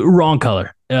 Wrong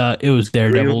color. It was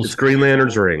Daredevil's. It's Green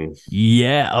Lantern's ring.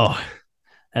 Yeah. Oh,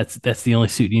 that's the only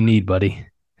suit you need, buddy.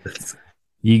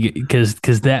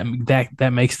 Because that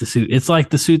makes the suit. It's like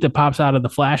the suit that pops out of the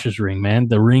Flash's ring, man.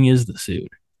 The ring is the suit.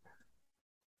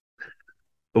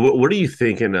 What are you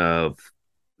thinking of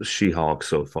She-Hulk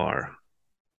so far?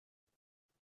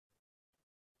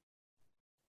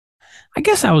 I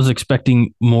guess I was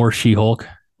expecting more She-Hulk,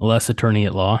 less Attorney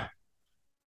at Law.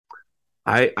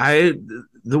 The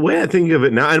way I think of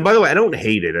it now, and by the way, I don't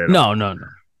hate it at all. No.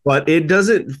 But it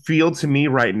doesn't feel to me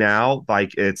right now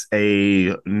like it's a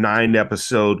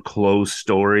 9-episode closed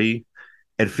story.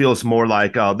 It feels more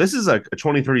like this is a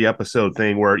 23 episode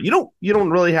thing where you don't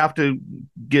really have to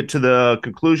get to the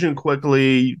conclusion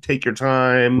quickly. You take your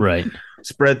time, right?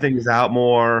 Spread things out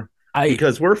more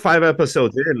because we're 5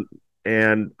 episodes in,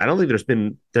 and I don't think there's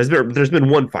been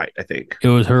one fight. I think it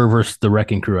was her versus the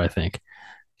Wrecking Crew. I think.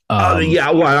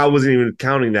 Yeah, well, I wasn't even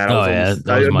counting that.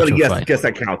 But guess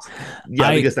that counts. Yeah,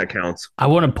 I guess that counts. I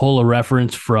want to pull a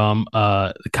reference from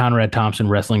the Conrad Thompson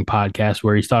Wrestling Podcast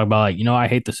where he's talking about I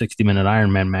hate the 60-minute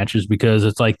Iron Man matches because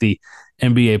it's like the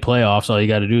NBA playoffs. All you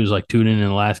got to do is tune in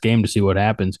the last game to see what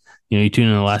happens. You tune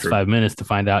in the last 5 minutes to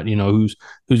find out who's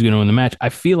going to win the match. I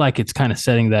feel like it's kind of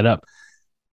setting that up.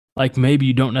 Like maybe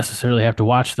you don't necessarily have to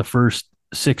watch the first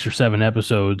 6 or 7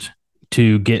 episodes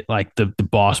to get the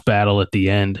boss battle at the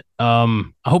end. I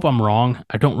hope I'm wrong.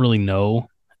 I don't really know.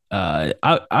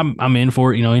 I'm in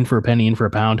for it, in for a penny, in for a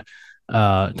pound,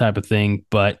 type of thing.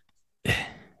 But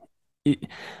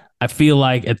I feel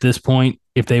like at this point,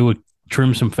 if they would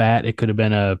trim some fat, it could have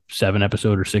been a 7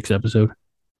 episode or 6 episode.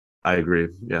 I agree.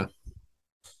 Yeah.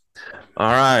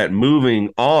 All right,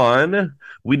 moving on.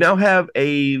 We now have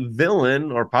a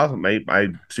villain, or possibly, I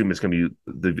assume it's going to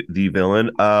be the villain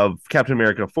of Captain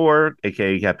America 4,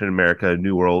 aka Captain America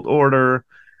New World Order.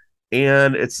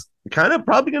 And it's kind of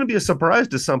probably going to be a surprise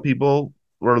to some people,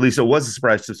 or at least it was a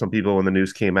surprise to some people when the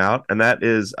news came out. And that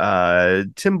is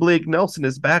Tim Blake Nelson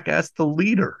is back as the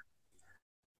leader.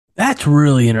 That's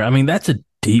really interesting. I mean, that's a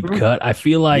deep cut. I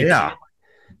feel like. Yeah.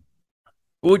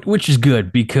 Which is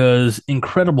good because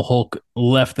Incredible Hulk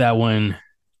left that one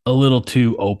a little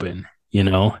too open,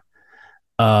 but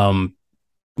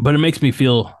it makes me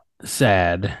feel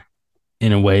sad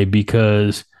in a way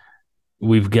because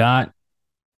we've got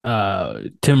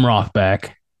Tim Roth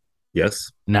back.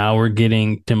 Yes. Now we're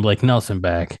getting Tim Blake Nelson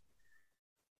back.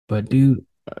 But dude,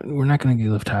 we're not going to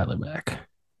get Liv Tyler back.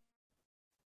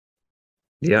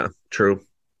 Yeah, true.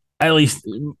 At least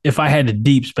if I had a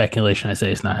deep speculation, I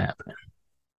say it's not happening.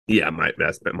 Yeah,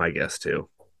 that's my guess too.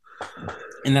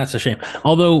 And that's a shame.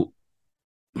 Although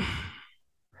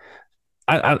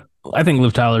I think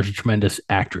Liv Tyler's a tremendous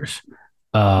actress.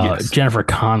 Yes. Jennifer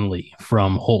Connelly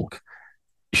from Hulk,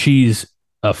 she's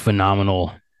a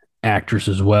phenomenal actress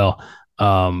as well.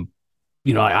 I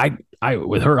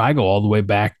with her, I go all the way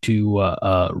back to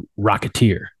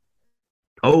Rocketeer.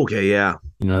 Oh, okay, yeah.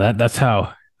 That's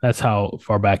how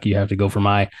far back you have to go for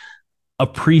my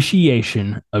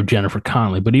appreciation of Jennifer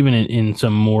Connelly. But even in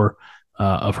some more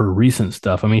of her recent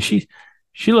stuff, I mean, she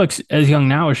looks as young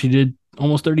now as she did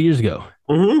almost 30 years ago.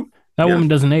 Mm-hmm. That woman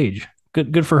doesn't age.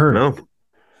 Good for her. No.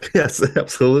 Yes,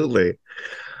 absolutely.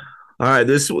 All right,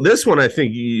 this one I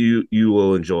think you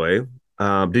will enjoy.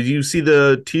 Did you see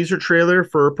the teaser trailer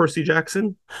for Percy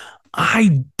Jackson?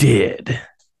 I did.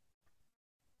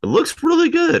 It looks really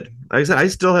good. Like I said, I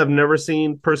still have never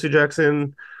seen Percy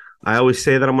Jackson. I always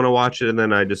say that I'm going to watch it, and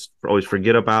then I just always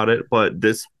forget about it. But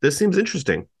this seems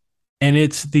interesting. And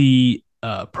it's the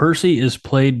Percy is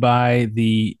played by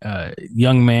the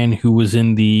young man who was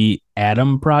in the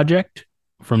Adam Project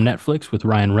from Netflix with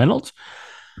Ryan Reynolds.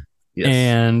 Yes.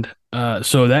 And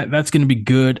so that's going to be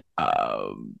good.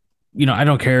 I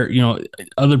don't care.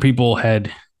 Other people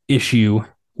had issue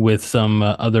with some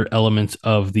other elements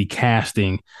of the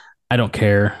casting. I don't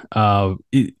care.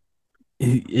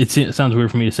 It sounds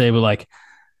weird for me to say, but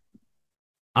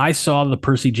I saw the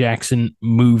Percy Jackson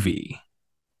movie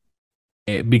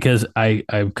because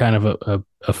I'm kind of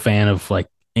a fan of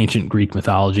ancient Greek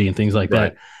mythology and things like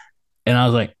that. And I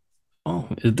was like, oh,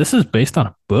 this is based on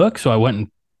a book. So I went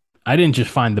and I didn't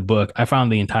just find the book. I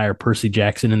found the entire Percy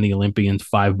Jackson and the Olympians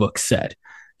 5-book set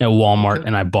at Walmart,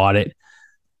 and I bought it.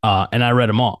 And I read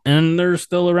them all, and they're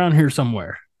still around here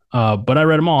somewhere. But I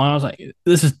read them all, and I was like,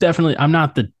 this is definitely, I'm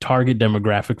not the target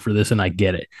demographic for this, and I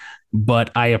get it.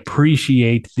 But I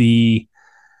appreciate I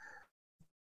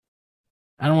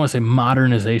don't want to say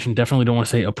modernization, definitely don't want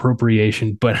to say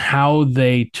appropriation, but how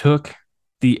they took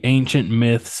the ancient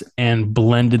myths and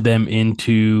blended them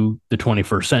into the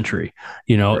 21st century.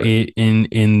 Right.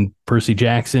 In Percy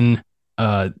Jackson,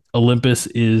 Olympus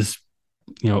is,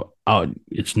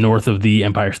 it's north of the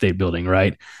Empire State Building,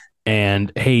 right?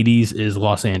 And Hades is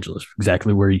Los Angeles,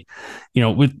 exactly where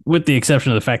with the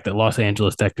exception of the fact that Los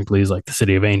Angeles technically is like the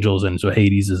city of angels, and so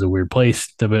Hades is a weird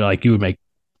place to be like you would make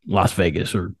Las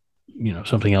Vegas or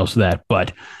something else that,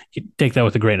 but you take that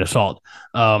with a grain of salt.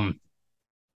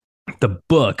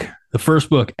 The first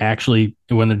book, actually,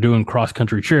 when they're doing cross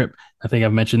country trip, I think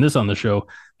I've mentioned this on the show.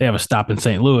 They have a stop in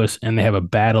St. Louis and they have a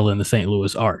battle in the St.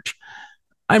 Louis Arch.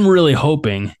 I'm really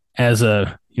hoping, as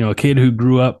a kid who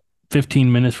grew up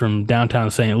 15 minutes from downtown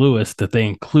St. Louis, that they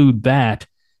include that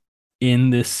in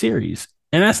this series.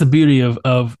 And that's the beauty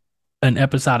of an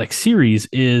episodic series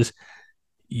is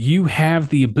you have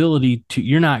the ability to,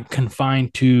 you're not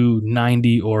confined to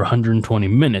 90 or 120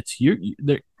 minutes. You're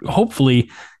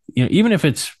hopefully, even if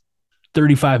it's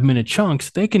 35-minute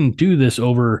chunks, they can do this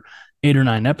over 8 or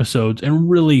 9 episodes and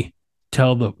really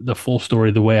tell the full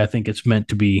story the way I think it's meant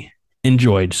to be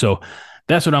enjoyed. So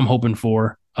that's what I'm hoping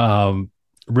for.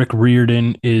 Rick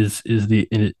Riordan is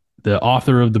the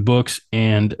author of the books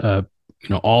and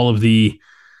all of the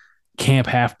Camp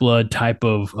Half-Blood type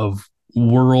of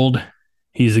world.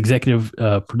 He's executive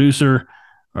producer.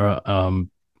 I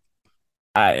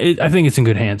think it's in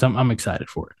good hands. I'm excited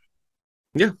for it.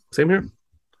 Yeah, same here.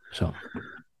 So,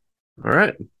 all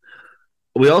right.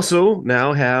 We also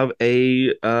now have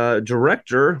a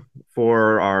director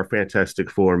for our Fantastic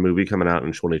Four movie coming out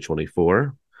in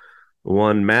 2024.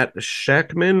 One Matt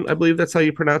Shakman, I believe that's how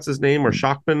you pronounce his name, or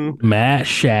Shakman. Matt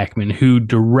Shakman, who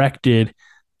directed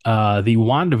the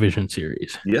WandaVision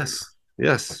series. Yes.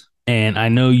 And I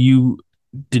know you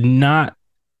did not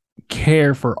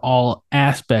care for all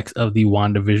aspects of the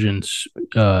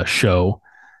WandaVision show,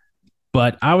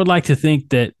 but I would like to think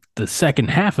that the second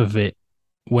half of it,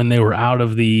 when they were out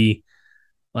of the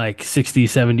like 60s,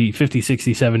 70s, 50s,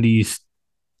 60s, 70s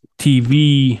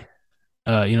TV,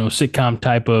 sitcom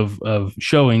type of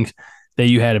showings, that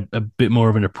you had a bit more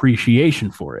of an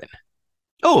appreciation for it.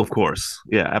 Oh, of course.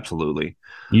 Yeah, absolutely.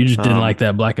 You just didn't like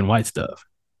that black and white stuff.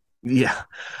 Yeah.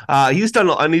 He's done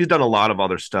a lot of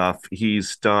other stuff.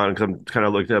 He's done, because I'm kind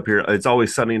of looking up here, It's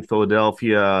Always Sunny in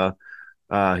Philadelphia.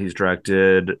 He's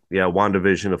directed,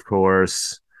 WandaVision, of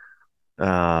course.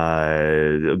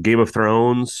 Game of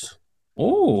Thrones.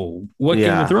 Oh, what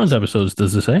Game of Thrones episodes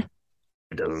does it say?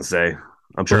 It doesn't say.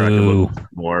 I'm sure I could look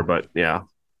more, but yeah.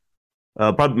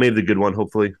 Probably made the good one,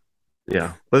 hopefully.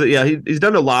 Yeah. But yeah, he's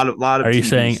done a lot of Are you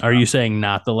saying stuff. Are you saying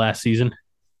not the last season?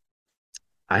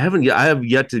 I have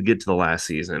yet to get to the last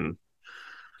season.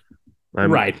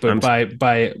 Right, but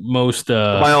by most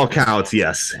by all counts,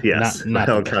 yes. Not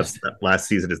by all counts, last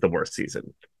season is the worst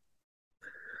season.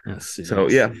 Let's see. So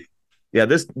yeah.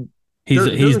 This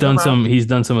he's done some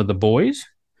of The Boys.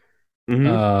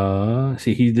 Mm-hmm.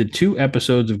 See, he did 2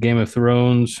 episodes of Game of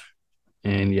Thrones,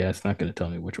 and it's not going to tell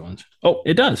me which ones. Oh,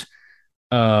 it does.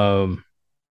 Both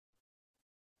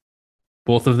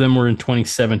of them were in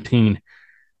 2017.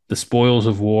 The Spoils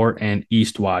of War and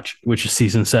Eastwatch, which is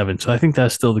season 7. So I think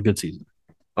that's still the good season.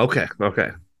 Okay. All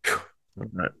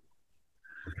right.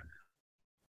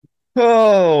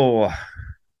 Oh,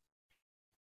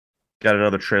 got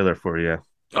another trailer for you.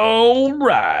 All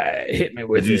right, hit me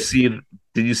with it.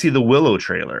 Did you see the Willow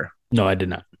trailer? No, I did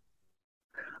not.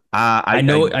 I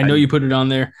know you put it on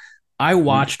there. I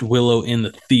watched Willow in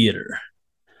the theater.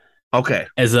 Okay.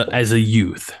 As a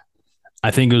youth,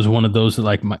 I think it was one of those that,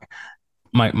 like,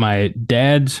 my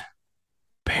dad's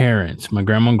parents, my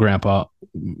grandma and grandpa,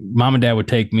 mom and dad would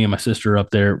take me and my sister up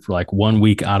there for like 1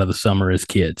 week out of the summer as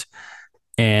kids.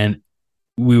 And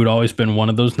we would always spend one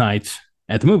of those nights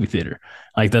at the movie theater.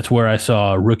 Like, that's where I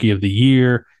saw Rookie of the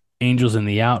Year, Angels in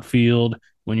the Outfield.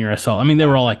 They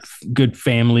were all like good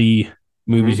family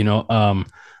movies, I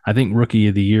think Rookie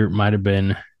of the Year might have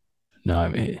been,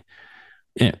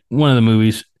 one of the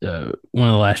movies, one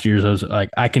of the last years, I was like,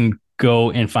 I can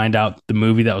go and find out the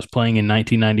movie that was playing in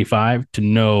 1995 to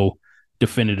know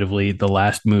definitively the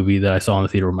last movie that I saw in the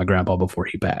theater with my grandpa before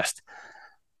he passed.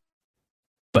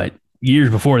 But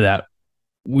years before that,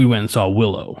 we went and saw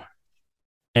Willow.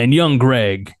 And young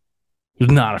Greg was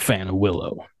not a fan of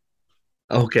Willow.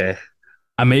 Okay.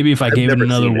 Maybe if I gave it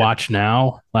another watch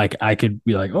now, like, I could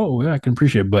be like, oh, yeah, I can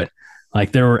appreciate it. But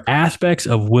like, there were aspects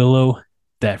of Willow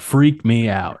that freaked me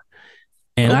out.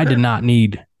 And I did not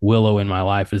need Willow in my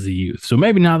life as a youth. So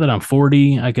maybe now that I'm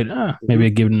 40, I could maybe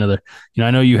I'd give it another.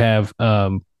 I know you have I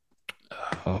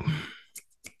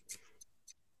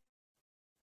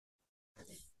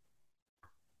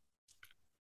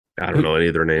don't know any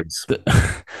of their names.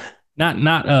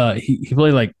 He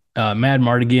played like Mad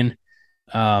Mardigan.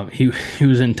 He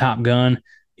was in Top Gun.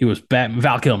 He was Batman.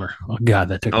 Val Kilmer. Oh God,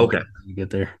 that took me a long time to get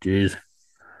there. Jeez,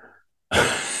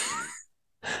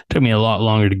 took me a lot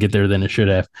longer to get there than it should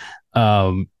have.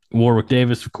 Warwick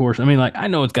Davis, of course. I mean, like I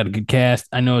know it's got a good cast.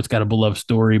 I know it's got a beloved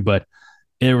story, but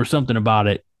there was something about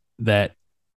it that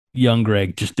young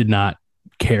Greg just did not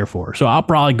care for. So I'll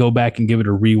probably go back and give it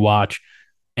a rewatch,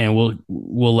 and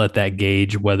we'll let that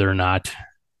gauge whether or not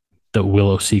the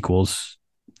Willow sequels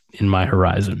in my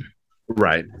horizon.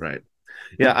 Right.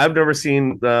 Yeah, I've never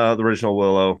seen the original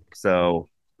Willow, so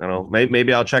I don't know.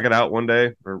 Maybe I'll check it out one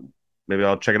day, or maybe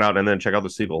I'll check it out and then check out the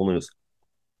sequel. Who knows?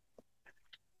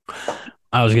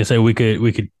 I was gonna say we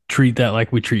could treat that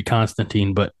like we treat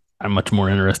Constantine, but I'm much more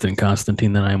interested in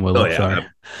Constantine than I am Willow.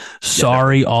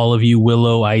 Sorry, all of you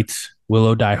Willowites,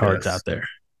 Willow diehards out there.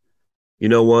 You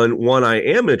know, one I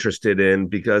am interested in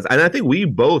because, and I think we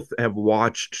both have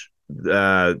watched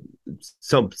the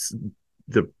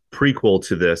prequel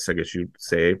to this, I guess you'd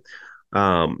say,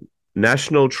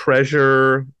 National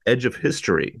Treasure: Edge of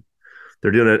History.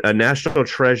 They're doing a National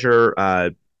Treasure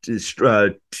a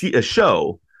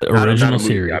show. The original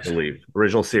series, I believe.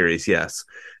 Original series, yes.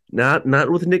 Not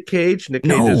with Nick Cage. Nick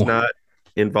Cage is not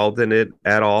involved in it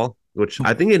at all, which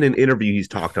I think in an interview he's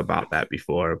talked about that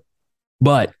before.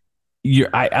 But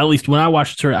at least when I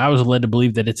watched her, I was led to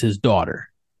believe that it's his daughter.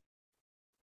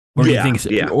 Or do you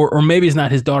think or maybe it's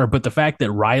not his daughter, but the fact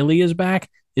that Riley is back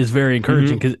is very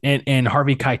encouraging because and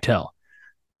Harvey Keitel.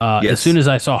 As soon as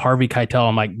I saw Harvey Keitel,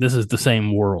 I'm like, this is the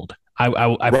same world.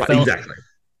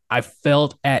 I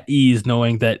felt at ease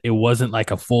knowing that it wasn't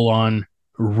like a full-on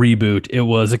reboot. It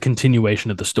was a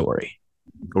continuation of the story.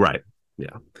 Right.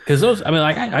 Yeah. Because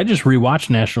I just rewatched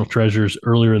National Treasures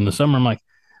earlier in the summer. I'm like,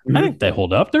 I think they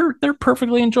hold up. They're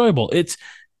perfectly enjoyable.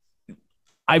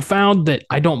 I found that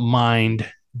I don't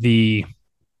mind the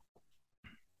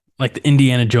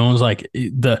Indiana Jones, like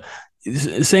the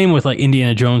same with like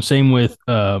Indiana Jones, same with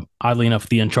oddly enough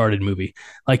the Uncharted movie,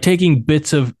 like taking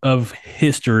bits of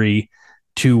history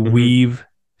to weave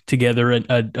together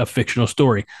a fictional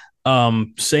story.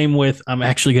 Same with, I'm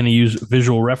actually going to use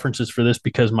visual references for this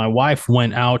because my wife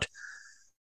went out a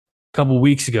couple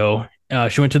weeks ago.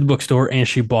 She went to the bookstore and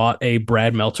she bought a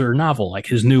Brad Meltzer novel, like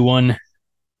his new one.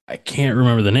 I can't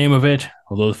remember the name of it,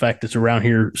 although the fact it's around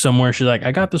here somewhere. She's like,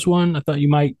 I got this one. I thought you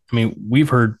might. I mean, we've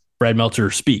heard Brad Meltzer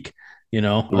speak,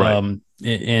 right.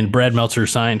 And Brad Meltzer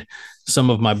signed some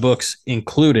of my books,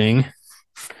 including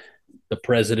The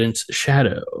President's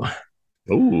Shadow.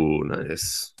 Oh,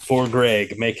 nice. For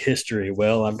Greg, make history.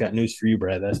 Well, I've got news for you,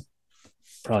 Brad. That's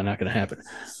probably not going to happen.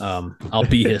 I'll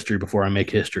be history before I make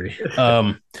history.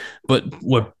 But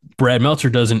what Brad Meltzer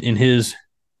does in his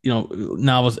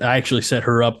novels, I actually set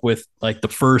her up with like the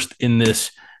first in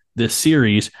this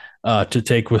series to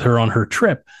take with her on her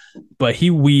trip. But he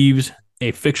weaves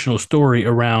a fictional story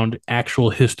around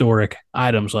actual historic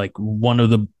items. Like one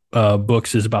of the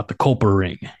books is about the Culper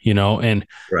ring, and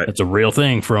It's a real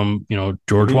thing from,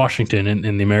 George Washington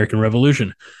and the American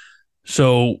Revolution.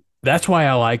 So that's why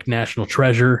I like National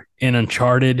Treasure and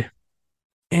Uncharted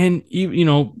and,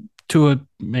 to a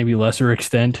maybe lesser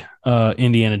extent,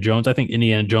 Indiana Jones. I think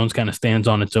Indiana Jones kind of stands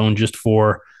on its own just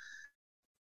for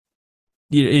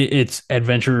its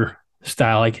adventure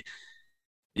style. Like,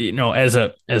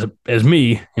 as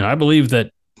me, I believe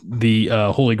that the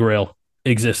Holy Grail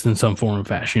exists in some form or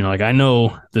fashion. Like I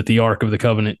know that the Ark of the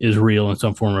Covenant is real in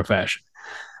some form or fashion.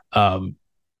 The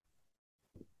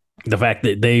fact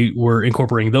that they were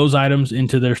incorporating those items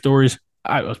into their stories,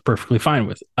 I was perfectly fine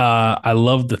with. I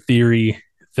love the theory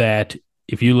that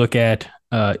if you look at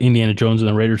Indiana Jones and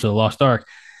the Raiders of the Lost Ark,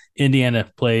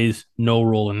 Indiana plays no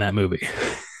role in that movie.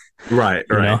 Right.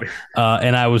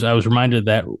 And I was reminded of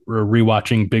that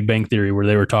rewatching Big Bang Theory, where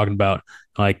they were talking about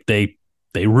like they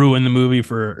ruined the movie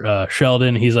for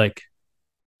Sheldon. He's like,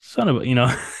 son of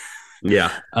a,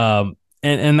 Yeah.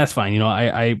 And that's fine.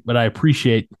 But I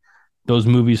appreciate those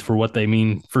movies for what they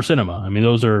mean for cinema. I mean,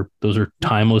 those are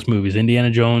timeless movies.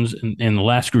 Indiana Jones and The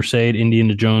Last Crusade,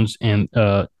 Indiana Jones and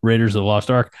Raiders of the Lost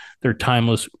Ark. They're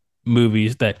timeless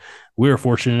movies that we were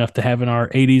fortunate enough to have in our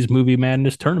 80s movie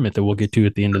madness tournament that we'll get to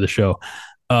at the end of the show.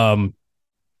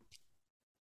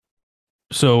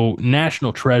 So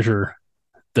National Treasure,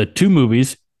 the two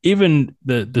movies, even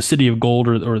the City of Gold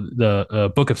or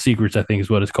the Book of Secrets, I think is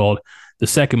what it's called. The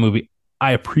second movie,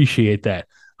 I appreciate that.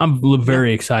 I'm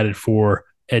very excited for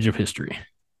Edge of History.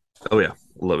 Oh yeah,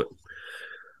 love it.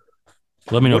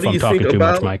 Let me know if I'm talking too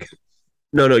much, Mike.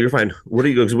 No, you're fine. What do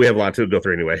you? Because we have a lot to go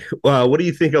through anyway. What do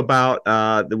you think about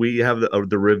we have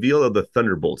the reveal of the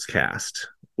Thunderbolts cast?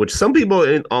 which some people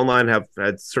online have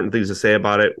had certain things to say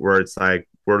about it, where it's like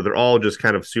where they're all just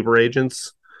kind of super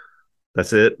agents.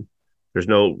 That's it. There's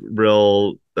no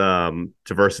real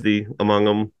diversity among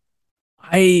them.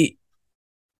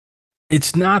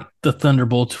 It's not the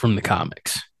Thunderbolts from the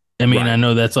comics. I mean, right. I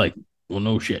know that's like, well,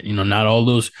 no shit. Not all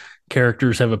those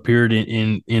characters have appeared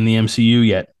in the MCU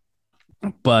yet,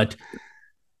 but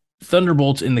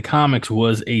Thunderbolts in the comics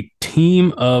was a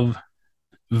team of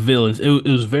villains. It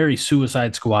was very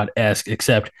Suicide Squad-esque,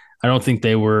 except I don't think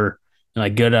they were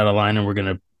like get out of line and we're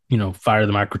gonna fire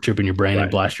the microchip in your brain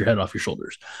and blast your head off your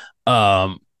shoulders.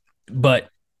 But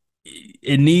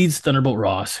it needs Thunderbolt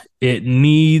Ross. It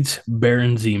needs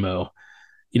Baron Zemo.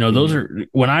 Those are,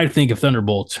 when I think of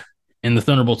Thunderbolts and the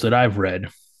Thunderbolts that I've read,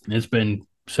 it's been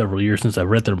several years since I've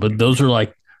read them, but those are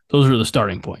the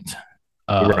starting points.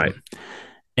 Right.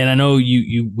 And I know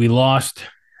we lost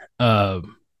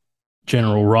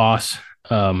General Ross.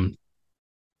 I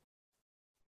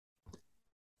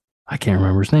can't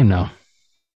remember his name now.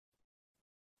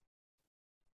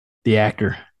 The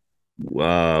actor.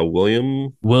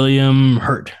 William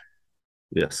Hurt.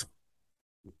 Yes.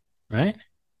 Right?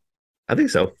 I think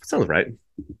so. Sounds right.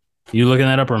 You looking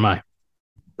that up or am I?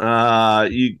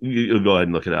 You go ahead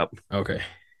and look it up. Okay.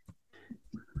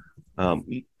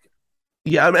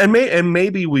 Yeah, and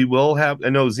maybe we will have. I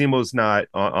know Zemo's not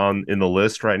on in the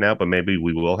list right now, but maybe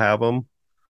we will have him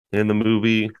in the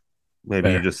movie.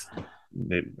 Maybe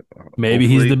maybe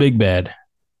he's the big bad.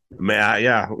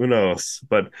 Yeah, who knows?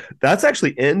 But that's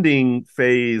actually ending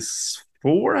phase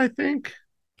 4, I think.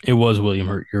 It was William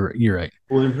Hurt. You're right.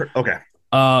 William Hurt. Okay.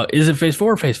 Is it phase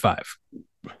 4 or phase 5?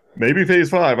 Maybe phase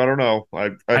 5. I don't know.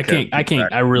 I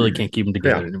can't. I really can't keep them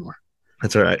together anymore.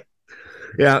 That's all right.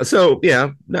 Yeah. So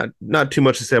yeah, not too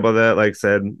much to say about that. Like I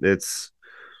said, it's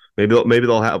maybe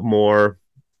they'll have more.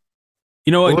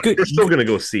 You know what? We're still gonna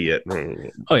go see it.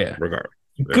 Oh yeah. Regardless.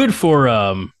 Good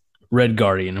for Red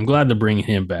Guardian. I'm glad they're bringing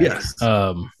him back. Yes.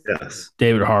 Yes.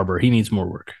 David Harbour. He needs more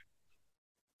work.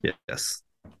 Yes.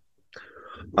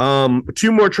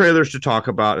 2 more trailers to talk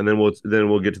about, and then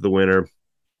we'll get to the winner.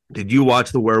 Did you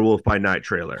watch the Werewolf by Night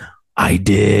trailer? I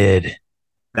did.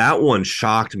 That one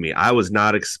shocked me. I was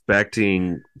not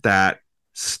expecting that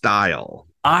style.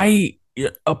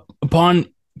 Upon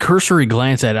cursory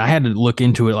glance at it, I had to look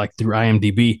into it like through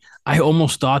IMDb. I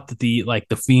almost thought that the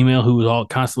female who was all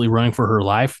constantly running for her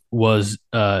life was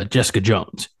Jessica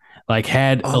Jones. Like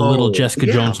had a little Jessica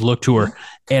Jones look to her.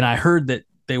 And I heard that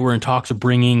they were in talks of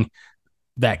bringing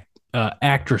that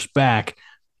actress back.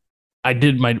 I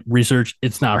did my research.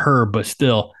 It's not her, but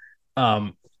still,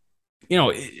 I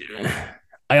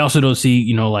also don't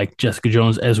see, like Jessica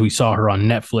Jones as we saw her on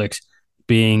Netflix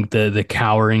being the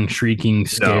cowering, shrieking,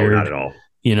 scared, no, not at all.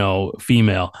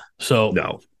 Female. So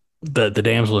no, the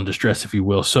damsel in distress, if you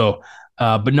will. So,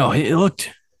 but no, it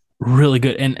looked really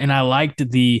good. And I liked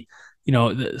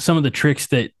some of the tricks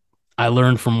that I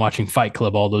learned from watching Fight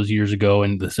Club all those years ago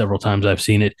and the several times I've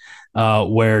seen it,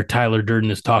 where Tyler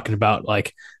Durden is talking about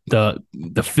like the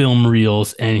film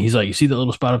reels, and he's like, you see that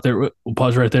little spot up there? We'll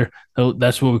pause right there.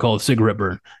 That's what we call a cigarette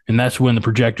burn. And that's when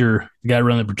the guy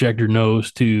running the projector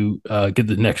knows to get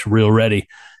the next reel ready.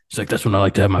 He's like, that's when I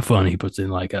like to have my fun. He puts in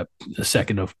like a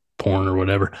second of porn or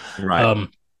whatever. Right.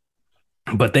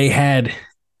 But they had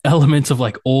elements of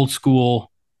like old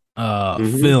school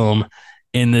film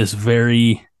in this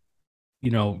very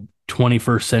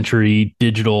 21st century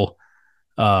digital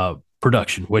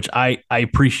production, which I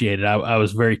appreciated. I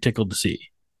was very tickled to see.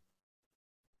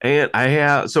 And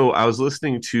I was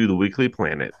listening to the Weekly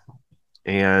Planet,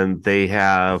 and they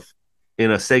have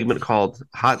in a segment called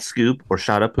Hot Scoop or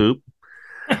Shot Up Poop,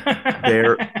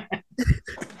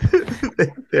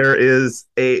 there is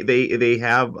they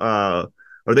have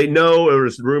or they know, or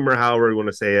there's rumor, however you want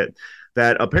to say it,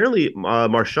 that apparently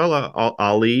Mahershala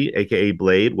Ali, aka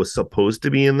Blade, was supposed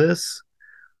to be in this,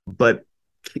 but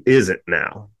isn't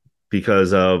now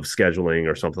because of scheduling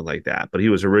or something like that. But he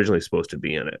was originally supposed to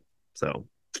be in it. So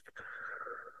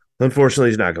unfortunately,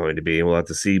 he's not going to be. We'll have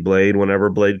to see Blade whenever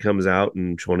Blade comes out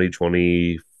in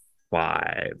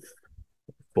 2025,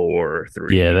 4,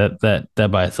 3. Yeah,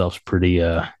 that by itself is pretty.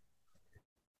 I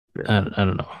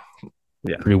don't know.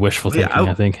 Yeah, pretty wishful thinking.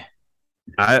 I think.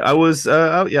 I was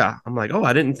I'm like,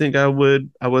 I didn't think I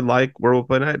would like Werewolf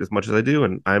by Night as much as I do,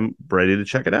 and I'm ready to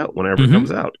check it out whenever it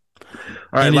comes out.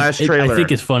 All right, last trailer. I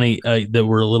think it's funny that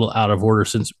we're a little out of order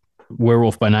since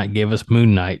Werewolf by Night gave us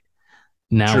Moon Knight.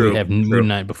 Now we have Moon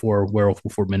Knight before Werewolf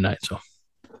Before Midnight. So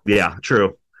yeah,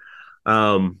 true.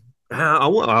 That'd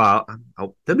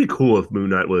be cool if Moon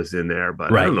Knight was in there,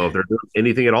 but I don't know if they're doing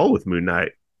anything at all with Moon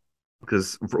Knight,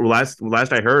 because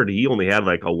last I heard, he only had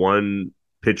like a one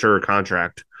pitcher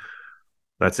contract.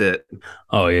 That's it.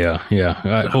 Oh yeah.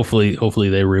 Hopefully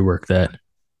they rework that.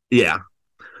 Yeah.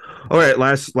 All right.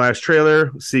 Last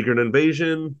trailer. Secret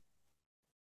Invasion.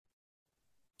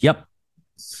 Yep.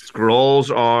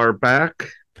 Skrulls are back.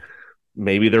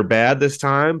 Maybe they're bad this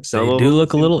time. Some they do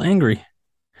look a little angry.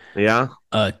 Yeah.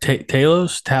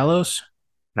 Talos.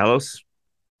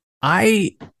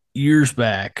 Years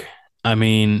back, I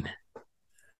mean,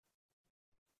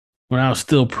 when I was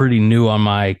still pretty new on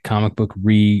my comic book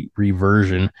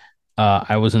reversion,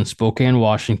 I was in Spokane,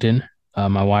 Washington.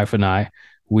 My wife and I,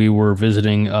 we were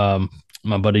visiting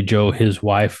my buddy Joe, his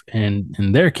wife, and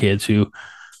their kids, who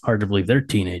hard to believe they're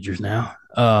teenagers now.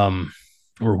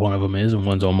 Or one of them is, and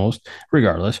one's almost.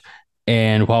 Regardless,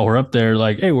 and while we're up there,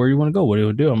 like, hey, where do you want to go? What do you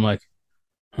want to do? I'm like,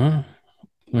 huh?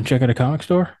 You want to check out a comic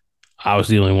store? I was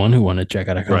the only one who wanted to check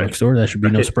out a comic store. That should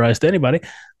be no surprise to anybody.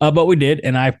 But we did,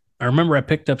 and I remember I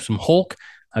picked up some Hulk.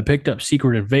 I picked up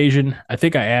Secret Invasion. I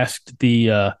think I asked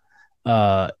the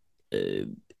I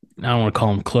don't want to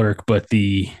call him clerk, but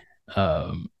the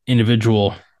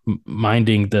individual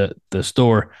minding the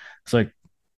store. It's like,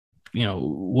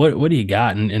 what do you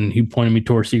got? And he pointed me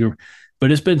towards Secret.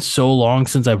 But it's been so long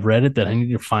since I've read it that I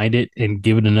need to find it and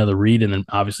give it another read, and then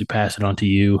obviously pass it on to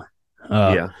you.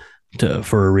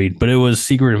 For a read. But it was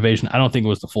Secret Invasion. I don't think it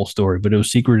was the full story, but it was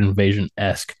Secret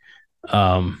Invasion-esque. It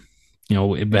had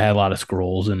a lot of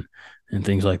Skrulls and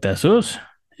things like that. So it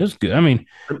was good. I mean,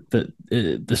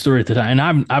 the story at the time,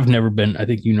 and I've never been, I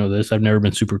think this, I've never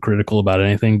been super critical about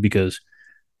anything, because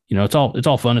it's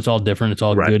all fun, it's all different, it's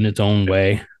all good in its own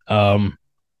way. I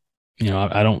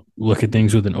don't look at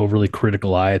things with an overly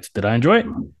critical eye. It's, did I enjoy it?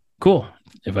 Cool.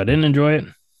 If I didn't enjoy it,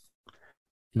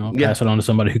 pass it on to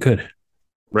somebody who could.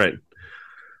 Right.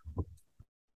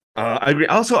 I agree.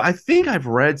 Also, I think I've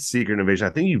read Secret Invasion. I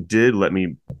think you did let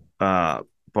me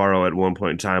borrow at one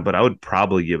point in time, but I would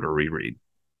probably give it a reread.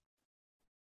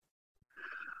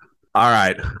 All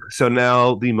right. So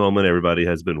now the moment everybody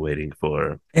has been waiting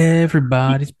for.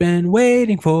 Everybody's been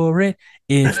waiting for it.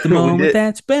 It's the moment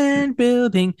that's been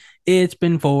building. It's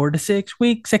been 4 to 6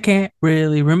 weeks. I can't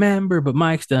really remember, but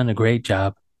Mike's done a great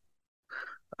job.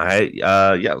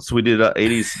 So we did an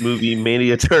 80s movie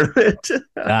mania tournament.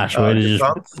 Gosh, way to just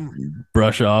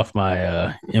brush off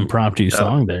my impromptu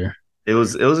song there. It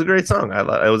was a great song.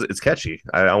 It's catchy.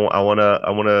 I want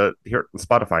to hear it on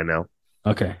Spotify now.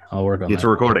 Okay, I'll work on that. It's a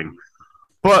recording.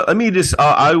 But let me just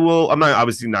I'm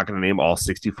obviously not going to name all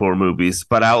 64 movies,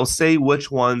 but I'll say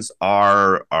which ones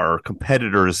our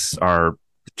competitors, our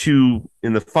two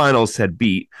in the finals, had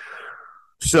beat.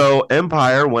 So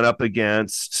Empire went up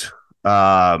against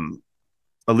a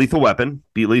Lethal Weapon,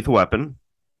 beat Lethal Weapon,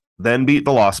 then beat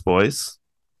The Lost Boys,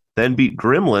 then beat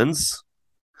Gremlins,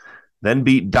 then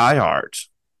beat Die Hard.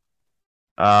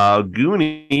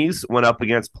 Goonies went up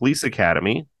against Police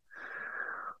Academy,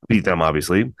 beat them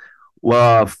obviously.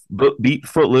 Beat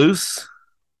Footloose,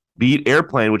 beat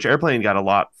Airplane, which Airplane got a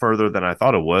lot further than I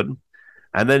thought it would,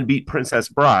 and then beat Princess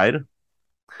Bride.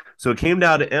 So it came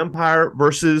down to Empire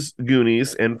versus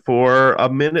Goonies, and for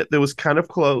a minute that was kind of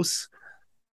close.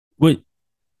 Wait,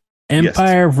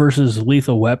 Empire versus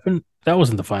Lethal Weapon? That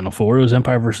wasn't the final four. It was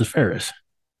Empire versus Ferris.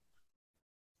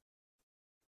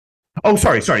 Oh,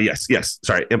 sorry. Yes.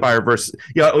 Sorry, Empire versus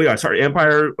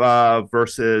Empire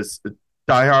versus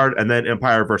Die Hard, and then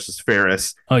Empire versus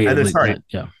Ferris. Oh yeah, and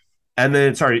then and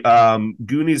then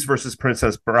Goonies versus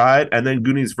Princess Bride, and then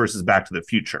Goonies versus Back to the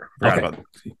Future.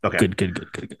 Okay.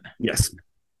 Good. Yes,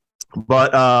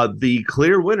 but the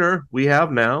clear winner we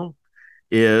have now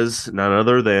is none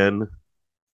other than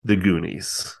The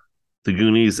Goonies. The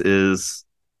Goonies is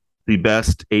the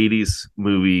best 80s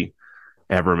movie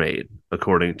ever made,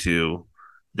 according to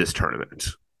this tournament.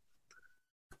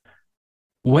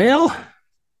 Well,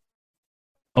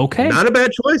 okay. Not a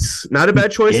bad choice. Not a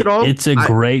bad choice at all. It's a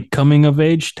great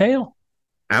coming-of-age tale.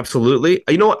 Absolutely.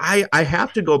 I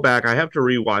have to go back. I have to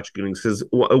rewatch Goonies, because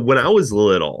when I was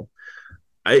little,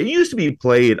 it used to be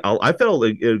played. I felt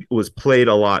like it was played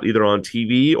a lot, either on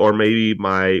TV or maybe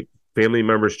my family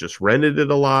members just rented it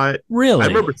a lot. Really? I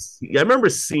remember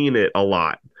seeing it a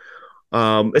lot,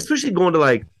 especially going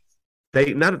to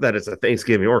not that it's a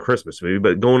Thanksgiving or Christmas movie,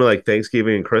 but going to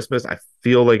Thanksgiving and Christmas. I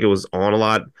feel like it was on a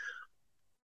lot,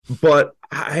 but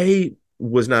I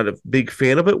was not a big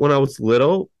fan of it when I was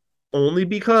little, only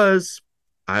because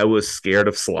I was scared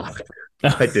of Sloth.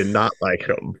 I did not like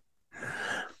him.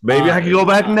 Maybe I can go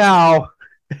back now.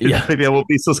 Yeah, maybe I won't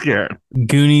be so scared.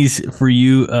 Goonies for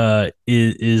you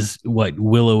is what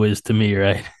Willow is to me,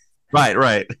 right?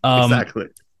 Right. Exactly.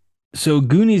 So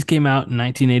Goonies came out in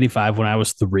 1985 when I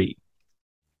was 3,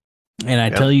 and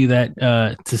I tell you that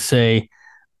to say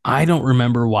I don't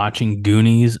remember watching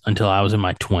Goonies until I was in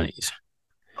my 20s.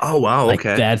 Oh, wow. Like,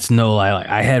 okay. that's no lie. Like,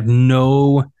 I had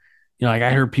no, like,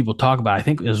 I heard people talk about, I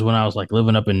think it was when I was like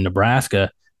living up in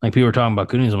Nebraska, like people were talking about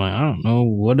Goonies. I'm like, I don't know,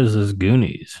 what is this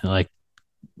Goonies? Like,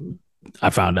 I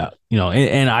found out,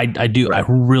 and I do, right. I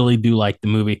really do like the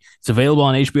movie. It's available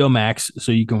on HBO Max,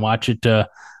 so you can watch it.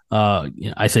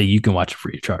 I say you can watch it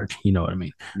free of charge. You know what I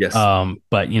mean? Yes.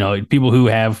 But people who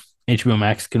have HBO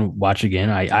Max can watch again.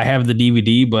 I have the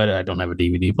DVD, but I don't have a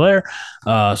DVD player,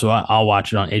 so I'll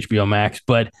watch it on HBO Max.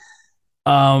 But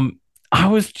I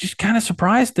was just kind of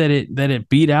surprised that it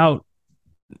beat out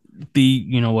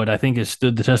the what I think has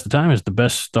stood the test of time as the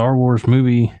best Star Wars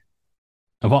movie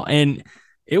of all, and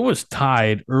it was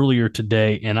tied earlier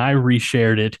today, and I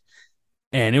reshared it,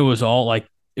 and it was all like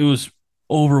it was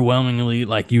overwhelmingly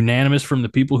like unanimous from the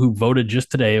people who voted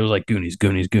just today. It was like Goonies.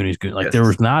 Like yes. There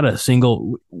was not a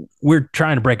single. We're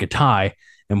trying to break a tie,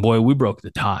 and boy, we broke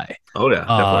the tie. Oh yeah,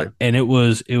 definitely. And it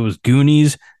was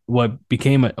Goonies. What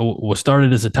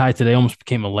started as a tie today almost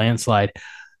became a landslide.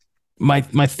 My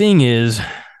thing is,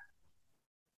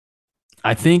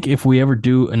 I think if we ever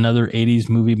do another 80s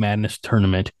movie madness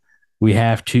tournament, we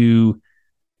have to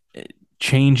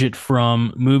change it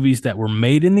from movies that were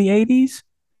made in the 80s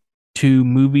to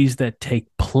movies that take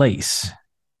place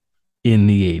in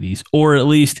the 80s, or at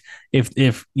least if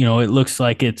it looks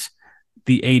like it's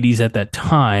the 80s at that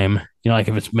time, like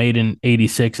if it's made in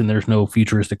 86 and there's no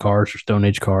futuristic cars or Stone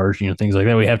Age cars, things like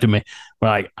that, we have to make,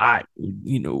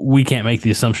 we can't make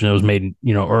the assumption it was made,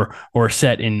 or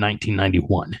set in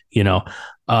 1991,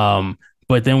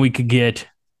 but then we could get,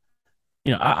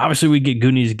 obviously we get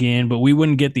Goonies again, but we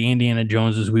wouldn't get the Indiana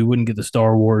Joneses. We wouldn't get the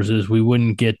Star Warses. We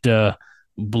wouldn't get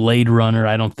Blade Runner.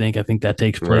 I think that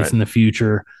takes place in the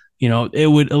future.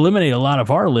 It would eliminate a lot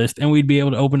of our list, and we'd be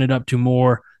able to open it up to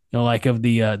more, like of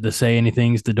the Say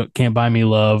Anythings, the Can't Buy Me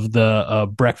Love, the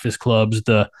Breakfast Clubs,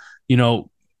 the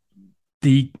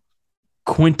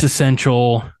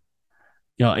quintessential,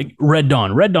 like Red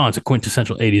Dawn. Red Dawn's a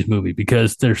quintessential 80s movie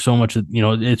because there's so much,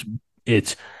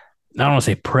 it's I don't want to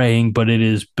say preying, but it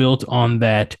is built on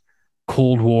that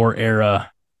Cold War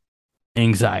era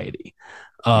anxiety.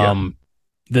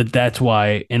 That's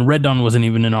why, and Red Dawn wasn't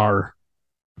even in our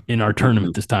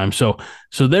tournament this time. So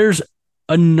there's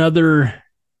another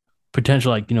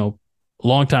potential, a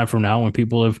long time from now when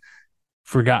people have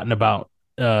forgotten about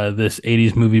this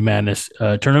 80s movie madness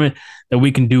tournament, that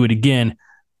we can do it again.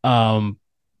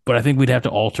 But I think we'd have to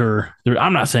alter.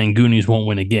 I'm not saying Goonies won't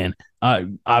win again.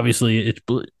 Obviously,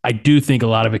 I do think a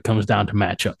lot of it comes down to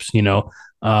matchups.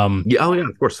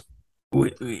 Of course.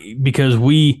 Because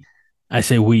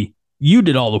you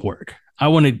did all the work. I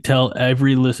want to tell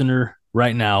every listener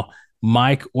right now,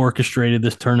 Mike orchestrated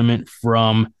this tournament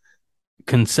from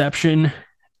conception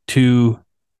to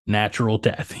natural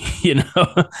death.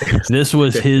 This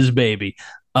was his baby.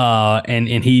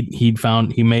 And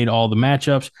he made all the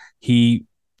matchups. He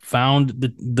found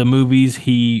the movies.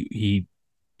 He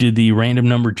did the random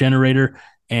number generator,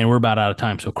 and we're about out of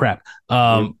time. So crap.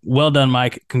 Well done,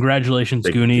 Mike. Congratulations,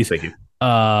 Goonies. Thank you.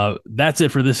 That's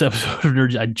it for this episode of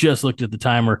Nerds. I just looked at the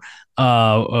timer.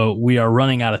 We are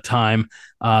running out of time.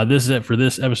 This is it for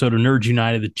this episode of Nerds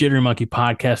United, the Jittery Monkey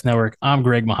Podcast Network. I'm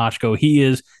Greg Mahochko. He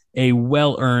is a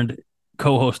well-earned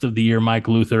co-host of the year, Mike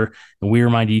Luther, and we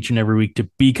remind you each and every week to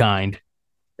be kind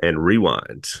and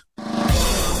rewind.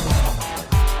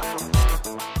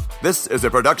 This is a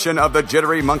production of the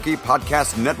Jittery Monkey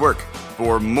Podcast Network.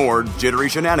 For more jittery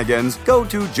shenanigans, go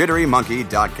to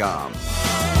jitterymonkey.com.